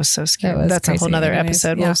 oh, that was so scary. That was That's a whole crazy. nother Anyways,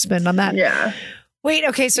 episode yeah. we'll spend on that. Yeah. Wait,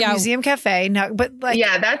 okay. So Yeah. Museum Cafe. No, but like,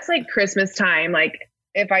 Yeah, that's like Christmas time. Like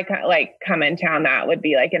if I come in town, that would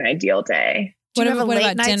be like an ideal day. do you What have a what late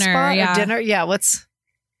about night dinner? spot Yeah. or dinner? Yeah. Where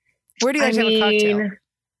do you guys have a cocktail?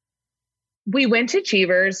 We went to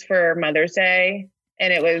Cheevers for Mother's Day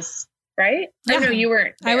and it was right. Yeah. I know you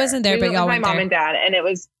weren't. I wasn't there, We but went y'all with went my mom there. and dad, and it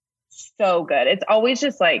was so good. It's always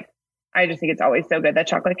just like I just think it's always so good. That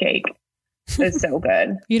chocolate cake is so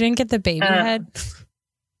good. You didn't get the baby head?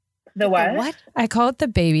 The what? What? I call it the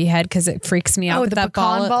baby head because it freaks me out. Oh, with the that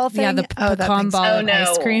pecan ball thing? Yeah, the Oh, that pecan thing's- ball Oh of no,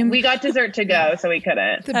 ice cream. we got dessert to go, so we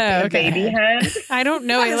couldn't. The The okay. baby head. I don't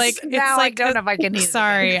know. I like it's Now like I don't know if I can eat it.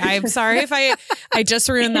 sorry. I'm sorry if I just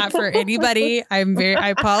ruined that for anybody. I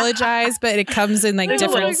apologize, but it comes in like I'm a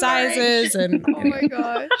different little sorry. sizes and Oh my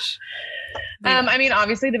gosh. I mean,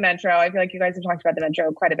 obviously the Metro. I feel like you guys have talked about the Metro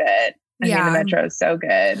quite a bit. I Yeah. mean, the Metro is so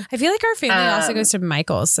good. I feel like our family also Um, goes to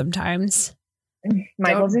Michael's sometimes.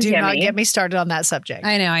 Michael's and do Jimmy. not get me started on that subject.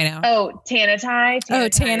 I know. Oh, Tanatai. Oh,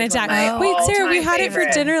 Tanatai. Wait, Sarah, we had it for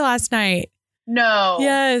dinner last night. No.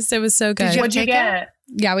 Yes, it was so good. What'd you get?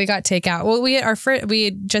 Yeah, we got takeout. Well, we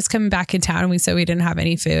had just come back in town and we said we didn't have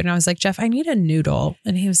any food. And I was like, Jeff, I need a noodle.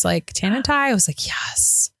 And he was like, Tanatai? I was like,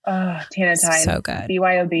 yes. Oh, Tanatai. So good.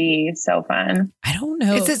 BYOB. So fun. I don't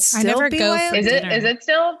know. Is it still I never BYOB? go for Is dinner. it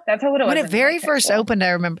still? That's what it was. When it very in first high school. opened, I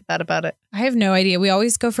remember that about it. I have no idea. We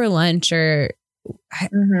always go for lunch or...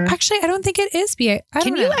 Actually, I don't think it is BYOB.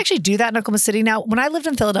 Can you actually do that in Oklahoma City now? When I lived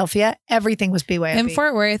in Philadelphia, everything was BYOB. In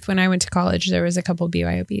Fort Worth, when I went to college, there was a couple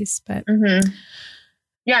BYOBs, but...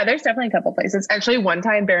 Yeah, there's definitely a couple places. Actually, one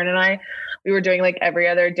time, Baron and I, we were doing like every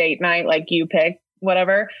other date night, like you pick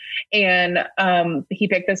whatever. And he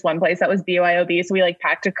picked this one place that was BYOB. So we like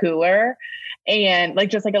packed a cooler and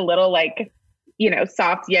like just like a little like,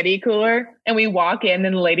 soft Yeti cooler. And we walk in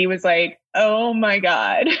and the lady was like, oh my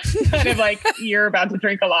God, kind of like, you're about to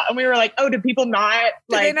drink a lot. And we were like, oh, do people not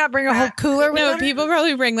Did they not bring a whole cooler with No, them? people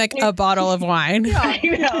probably bring like a bottle of wine. I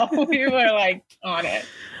know. We were like on it.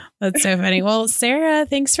 That's so funny. Well, Sarah,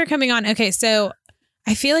 thanks for coming on. Okay, so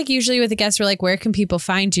I feel like usually with the guests, we're like, where can people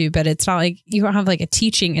find you? But it's not like you don't have like a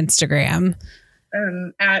teaching Instagram.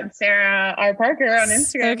 At Sarah R. Parker on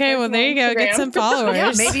Instagram. Okay, well, there you go. Get some followers.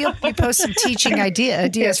 Yeah, maybe you post some teaching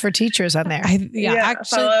ideas for teachers on there.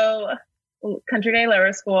 Actually, follow Country Day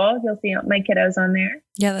Lower School. You'll see my kiddos on there.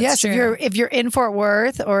 Yeah, that's yes, true. if you're in Fort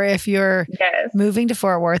Worth or if you're moving to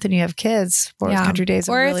Fort Worth and you have kids, Fort Worth Country Day is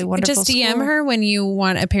a really wonderful just DM school. her when you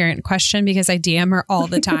want a parent question because I DM her all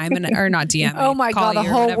the time or not DM. Oh my God, the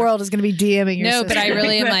whole world is going to be DMing your sister. But I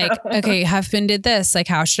really am like, okay, Huffman did this. Like,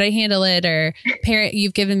 how should I handle it? Or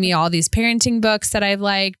you've given me all these parenting books that I've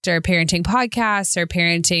liked or parenting podcasts or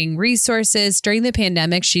parenting resources. During the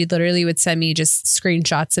pandemic, she literally would send me just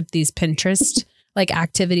screenshots of these Pinterest like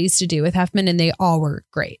activities to do with Huffman and they all were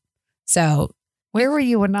great. So where were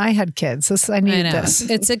you when I had kids? I need this.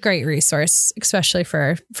 It's a great resource, especially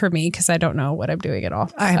for me, because I don't know what I'm doing at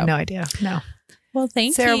all. I have no idea. No. Well,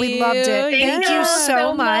 thank Sarah, you. we loved it. Thank you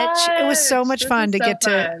so much. It was so much fun to get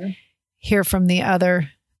to hear from the other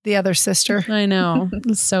sister. I know.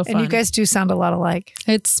 It's so fun. And you guys do sound a lot alike.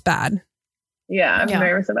 It's bad. Yeah, I'm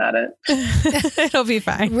nervous about it. It'll be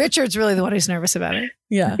fine. Richard's really the one who's nervous about it.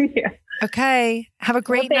 Yeah. Okay. Have a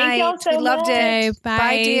great night. Y'all so we loved it. Bye.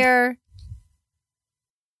 Bye, dear.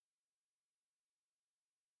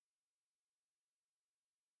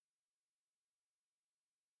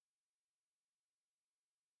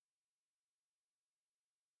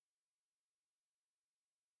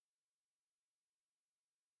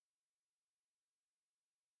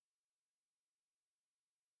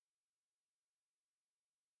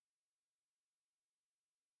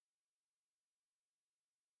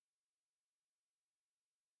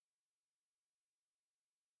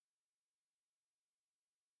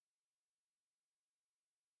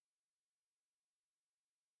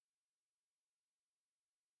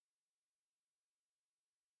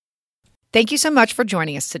 Thank you so much for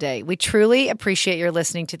joining us today. We truly appreciate your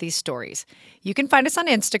listening to these stories. You can find us on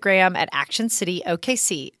Instagram at Action City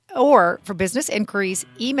OKC, or for business inquiries,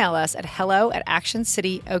 email us at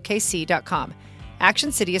hello@actioncityokc.com.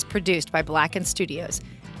 Action City is produced by Blacken Studios.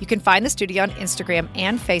 You can find the studio on Instagram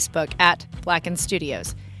and Facebook at Blacken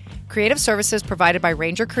Studios. Creative services provided by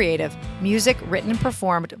Ranger Creative. Music written and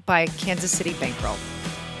performed by Kansas City Bankroll.